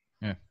for.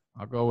 Yeah.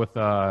 I'll go with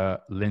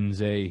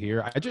Lindsay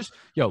here.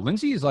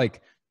 Lindsay is,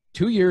 like,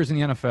 2 years in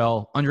the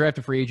NFL,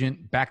 undrafted free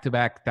agent,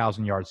 back-to-back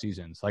 1,000-yard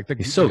seasons. Like, the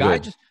guy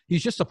good.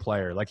 He's just a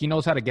player. Like, he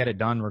knows how to get it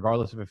done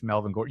regardless of if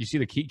Melvin Gordon – you see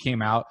the key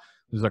came out –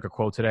 there's like a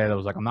quote today that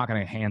was like, I'm not going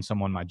to hand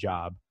someone my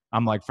job.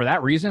 I'm like, for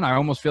that reason, I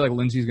almost feel like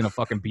Lindsay's going to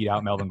fucking beat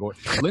out Melvin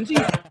Gordon. Lindsay,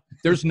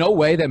 there's no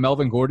way that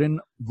Melvin Gordon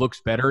looks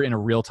better in a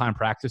real-time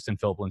practice than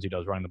Philip Lindsay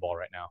does running the ball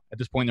right now. At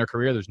this point in their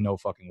career, there's no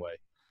fucking way.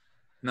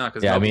 No,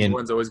 because Melvin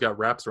Gordon's always got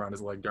wraps around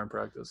his leg during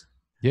practice.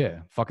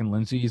 Yeah, fucking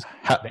Lindsay's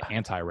the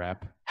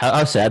anti-wrap.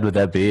 How sad would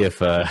that be if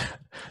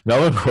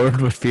Melvin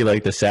Gordon would be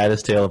like the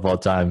saddest tale of all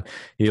time?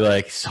 He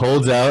like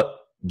holds out,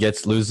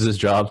 loses his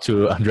job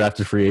to an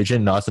undrafted free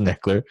agent, Austin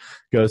Eckler,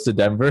 goes to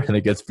Denver, and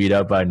it gets beat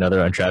out by another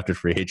undrafted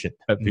free agent.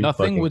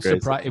 Nothing would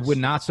surprise. It would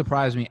not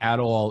surprise me at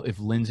all if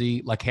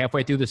Lindsay, like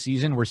halfway through the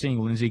season, we're seeing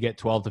Lindsay get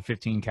 12 to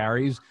 15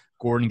 carries,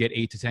 Gordon get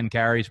 8 to 10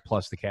 carries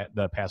plus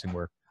the passing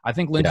work. I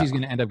think Lindsay's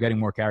going to end up getting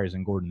more carries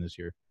than Gordon this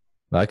year.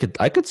 I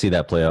could see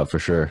that play out for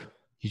sure.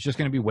 He's just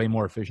going to be way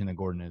more efficient than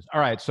Gordon is.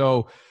 All right,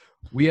 so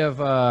we have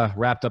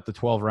wrapped up the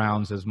 12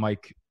 rounds, as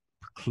Mike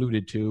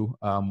alluded to.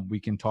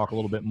 We can talk a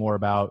little bit more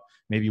about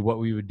maybe what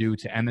we would do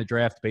to end the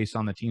draft based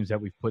on the teams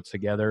that we've put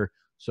together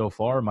so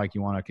far. Mike,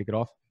 you want to kick it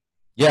off?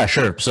 Yeah,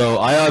 sure. So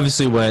I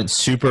obviously went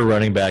super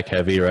running back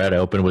heavy, right? I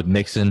opened with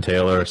Mixon,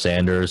 Taylor,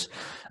 Sanders,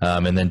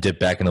 and then dipped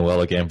back in the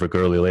well again for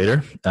Gurley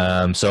later.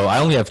 So I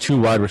only have 2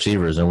 wide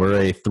receivers, and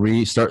we're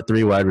a start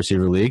 3 wide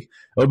receiver league.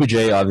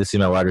 OBJ, obviously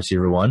my wide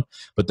receiver 1.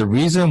 But the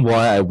reason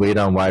why I wait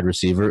on wide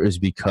receiver is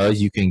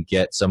because you can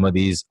get some of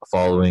these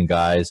following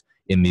guys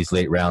in these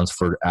late rounds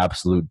for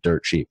absolute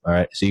dirt cheap. All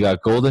right. So you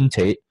got Golden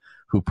Tate,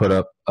 who put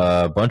up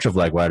a bunch of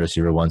like wide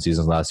receiver 1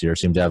 seasons last year,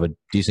 seemed to have a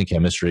decent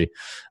chemistry.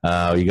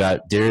 You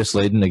got Darius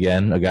Slayton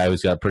again, a guy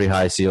who's got pretty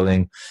high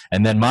ceiling.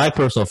 And then my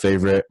personal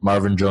favorite,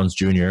 Marvin Jones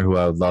Jr., who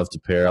I would love to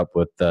pair up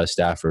with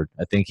Stafford.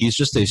 I think he's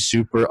just a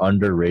super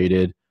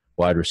underrated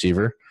wide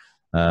receiver.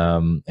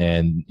 And,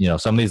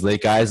 some of these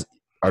late guys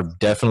are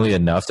definitely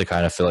enough to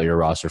kind of fill out your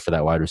roster for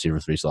that wide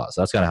receiver 3 slot.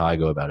 So that's kind of how I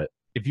go about it.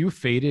 If you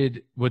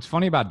faded, what's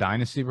funny about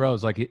Dynasty, bro,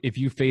 is like if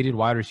you faded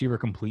wide receiver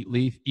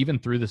completely, even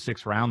through the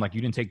 6th round, like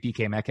you didn't take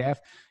DK Metcalf,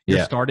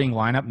 your starting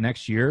lineup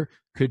next year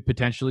could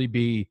potentially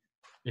be,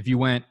 if you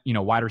went,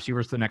 wide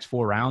receivers to the next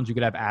 4 rounds, you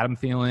could have Adam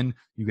Thielen,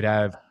 you could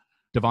have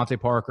Devontae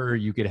Parker,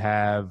 you could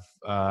have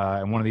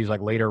one of these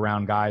like later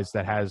round guys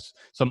that has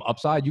some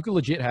upside. You could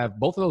legit have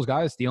both of those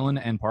guys,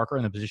 Thielen and Parker,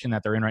 in the position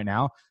that they're in right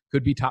now,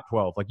 could be top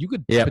 12. Like you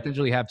could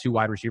potentially have 2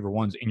 wide receiver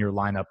 1s in your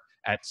lineup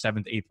at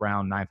 7th, 8th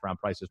round, 9th round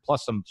prices,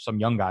 plus some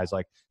young guys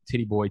like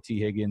Titty Boy, T.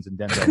 Higgins, and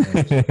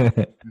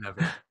Denzel.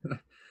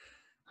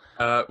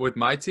 Never. With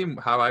my team,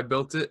 how I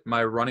built it,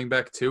 my running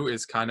back 2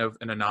 is kind of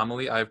an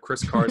anomaly. I have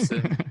Chris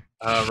Carson,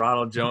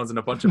 Ronald Jones, and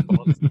a bunch of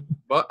bums.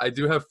 But I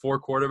do have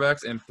 4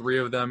 quarterbacks, and 3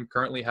 of them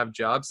currently have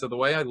jobs. So the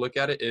way I look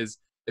at it is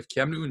if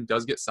Cam Newton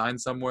does get signed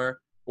somewhere,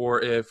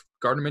 or if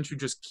Gardner Minshew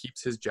just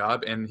keeps his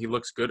job and he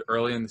looks good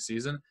early in the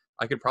season,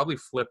 I could probably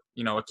flip,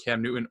 a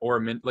Cam Newton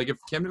or like if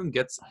Cam Newton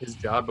gets his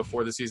job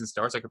before the season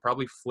starts, I could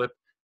probably flip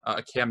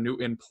a Cam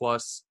Newton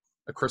plus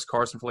a Chris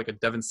Carson for like a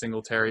Devin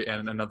Singletary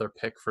and another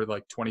pick for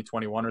like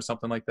 2021 or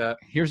something like that.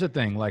 Here's the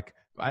thing. Like,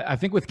 I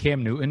think with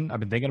Cam Newton, I've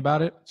been thinking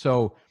about it.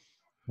 So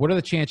what are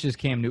the chances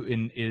Cam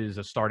Newton is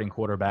a starting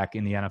quarterback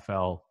in the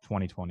NFL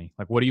 2020?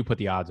 Like, what do you put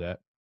the odds at?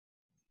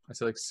 I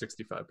say like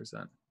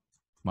 65%.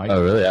 Mike?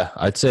 Oh, really? Yeah.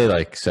 I'd say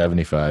like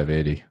 75,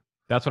 80.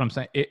 That's what I'm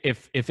saying.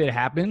 If it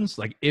happens,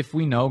 like if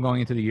we know going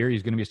into the year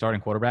he's going to be a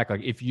starting quarterback,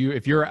 like if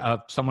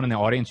you're someone in the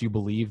audience, you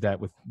believe that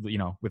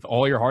with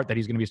all your heart that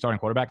he's going to be a starting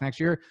quarterback next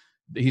year,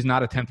 he's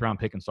not a 10th round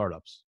pick in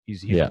startups.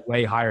 He's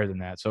way higher than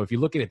that. So if you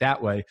look at it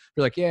that way,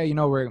 you're like, yeah,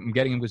 I'm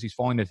getting him because he's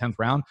falling to 10th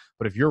round.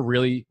 But if you're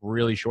really,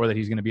 really sure that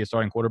he's going to be a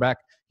starting quarterback,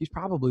 he's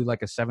probably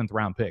like a 7th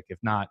round pick, if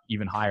not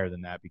even higher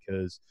than that,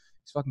 because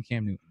he's fucking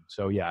Cam Newton.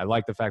 So yeah, I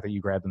like the fact that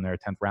you grabbed him there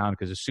at 10th round,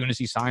 because as soon as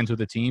he signs with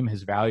the team,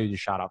 his value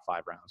just shot up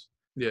 5 rounds.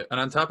 Yeah, and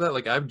on top of that,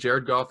 like I have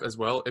Jared Goff as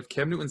well. If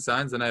Cam Newton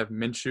signs, then I have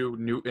Minshew,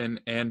 Newton,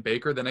 and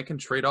Baker. Then I can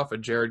trade off a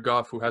Jared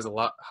Goff who has a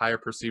lot higher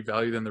perceived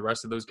value than the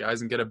rest of those guys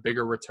and get a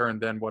bigger return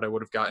than what I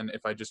would have gotten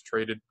if I just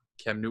traded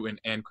Cam Newton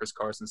and Chris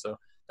Carson. So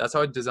that's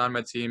how I designed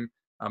my team.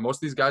 Most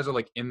of these guys are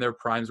like in their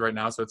primes right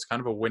now, so it's kind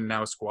of a win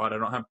now squad. I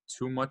don't have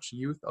too much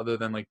youth other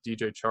than like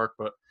DJ Chark,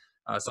 but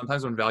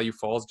sometimes when value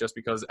falls, just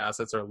because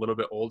assets are a little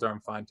bit older,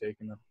 I'm fine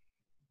taking them.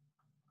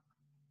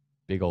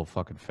 Big old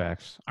fucking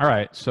facts. All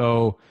right,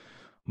 so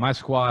my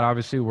squad,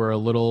 obviously, we're a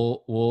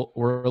little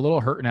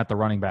hurting at the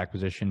running back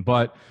position,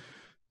 but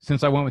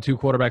since I went with 2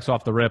 quarterbacks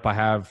off the rip, I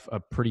have a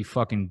pretty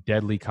fucking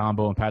deadly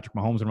combo in Patrick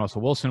Mahomes and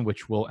Russell Wilson,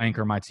 which will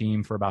anchor my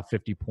team for about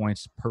 50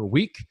 points per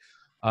week.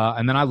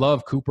 And then I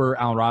love Cooper,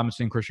 Allen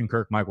Robinson, Christian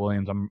Kirk, Mike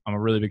Williams. I'm a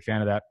really big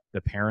fan of that,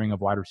 the pairing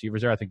of wide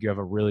receivers there. I think you have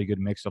a really good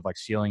mix of like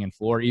ceiling and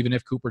floor. Even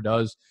if Cooper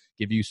does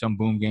give you some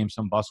boom games,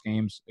 some bust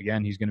games,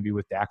 again, he's going to be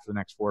with Dak for the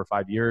next 4 or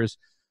 5 years.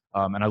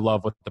 And I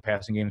love what the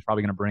passing game is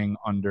probably going to bring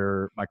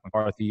under Mike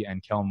McCarthy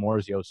and Kellen Moore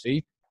as the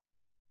OC.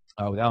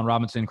 With Allen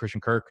Robinson, Christian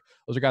Kirk,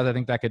 those are guys I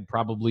think that could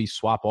probably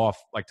swap off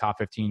like top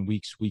 15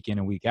 weeks, week in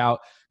and week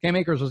out. Cam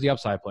Akers was the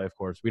upside play, of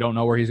course. We don't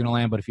know where he's going to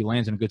land, but if he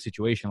lands in a good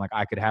situation, like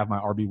I could have my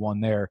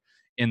RB1 there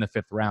in the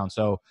 5th round.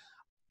 So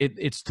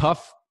it's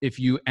tough if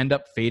you end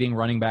up fading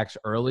running backs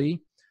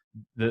early.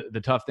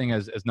 The tough thing,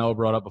 as Noah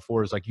brought up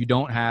before, is like you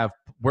don't have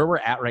where we're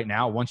at right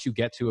now. Once you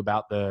get to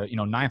about the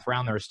 9th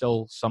round, there are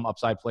still some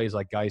upside plays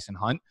like Geis and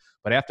Hunt,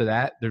 but after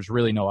that, there's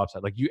really no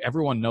upside. Like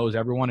everyone knows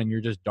everyone, and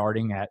you're just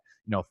darting at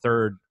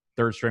third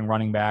string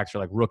running backs or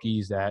like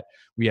rookies that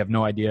we have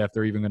no idea if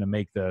they're even going to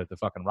make the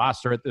fucking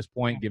roster at this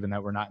point, given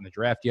that we're not in the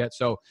draft yet.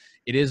 So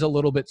it is a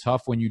little bit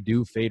tough when you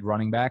do fade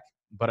running back.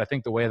 But I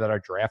think the way that our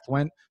draft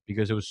went,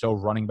 because it was so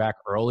running back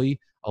early,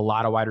 a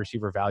lot of wide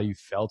receiver value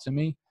fell to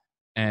me.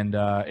 And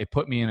it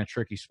put me in a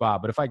tricky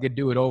spot. But if I could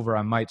do it over,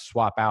 I might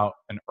swap out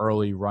an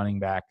early running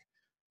back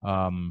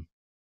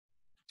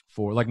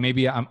for like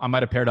maybe I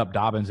might have paired up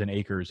Dobbins and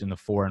Akers in the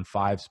 4 and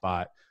 5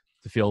 spot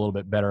to feel a little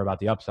bit better about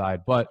the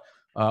upside. But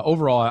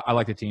overall, I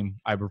like the team.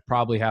 I would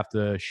probably have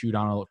to shoot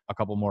on a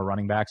couple more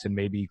running backs and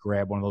maybe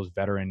grab one of those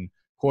veteran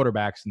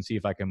quarterbacks and see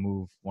if I can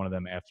move one of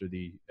them after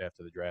the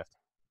draft.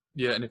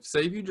 Yeah, and if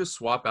you just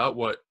swap out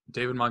what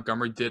David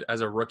Montgomery did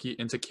as a rookie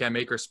into Cam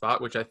Akers' spot,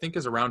 which I think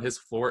is around his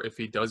floor if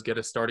he does get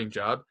a starting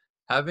job,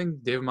 having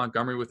David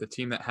Montgomery with a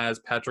team that has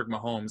Patrick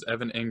Mahomes,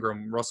 Evan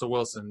Ingram, Russell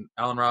Wilson,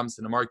 Allen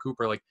Robinson, Amari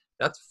Cooper, like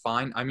that's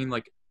fine. I mean,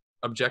 like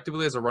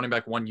objectively as a running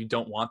back one, you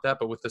don't want that,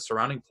 but with the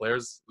surrounding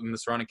players and the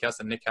surrounding cast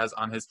that Nick has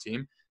on his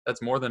team,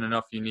 that's more than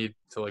enough you need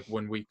to like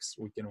win weeks,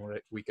 week in,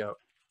 week out.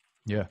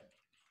 Yeah,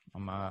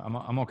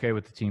 I'm okay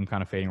with the team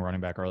kind of fading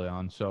running back early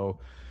on. So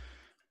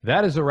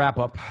that is a wrap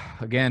up.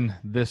 Again,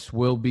 this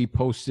will be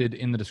posted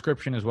in the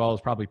description as well as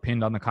probably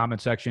pinned on the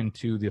comment section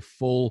to the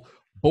full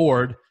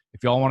board.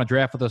 If y'all want to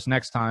draft with us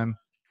next time,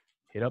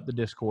 hit up the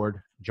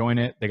Discord, join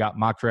it. They got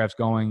mock drafts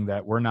going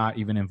that we're not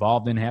even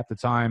involved in half the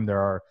time.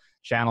 There are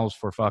channels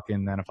for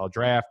fucking NFL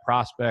draft,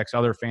 prospects,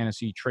 other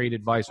fantasy, trade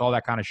advice, all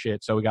that kind of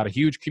shit. So we got a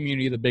huge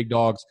community of the big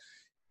dogs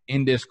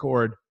in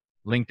Discord.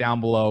 Link down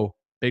below.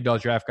 Big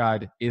Dogs Draft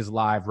Guide is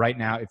live right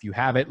now. If you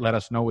have it, let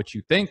us know what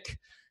you think.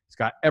 It's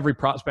got every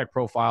prospect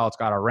profile. It's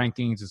got our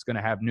rankings. It's going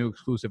to have new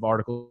exclusive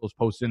articles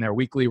posted in there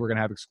weekly. We're going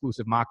to have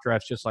exclusive mock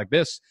drafts just like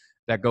this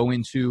that go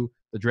into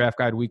the Draft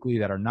Guide Weekly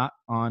that are not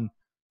on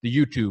the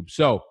YouTube.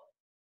 So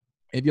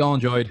if y'all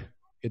enjoyed,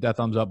 hit that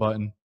thumbs up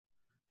button.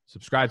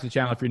 Subscribe to the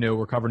channel if you're new.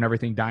 We're covering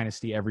everything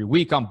Dynasty every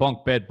week on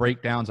Bunk Bed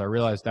Breakdowns. I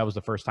realized that was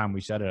the first time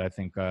we said it, I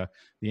think, the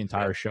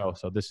entire show.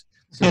 So this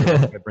is Bunk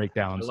Bed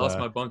Breakdowns. I lost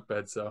my bunk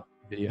bed, so.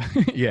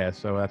 Yeah,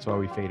 so that's why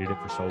we faded it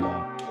for so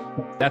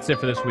long. That's it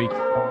for this week.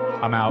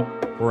 I'm out.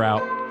 We're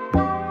out.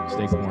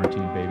 Stay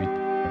quarantined, baby.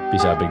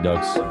 Peace out, big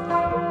dogs.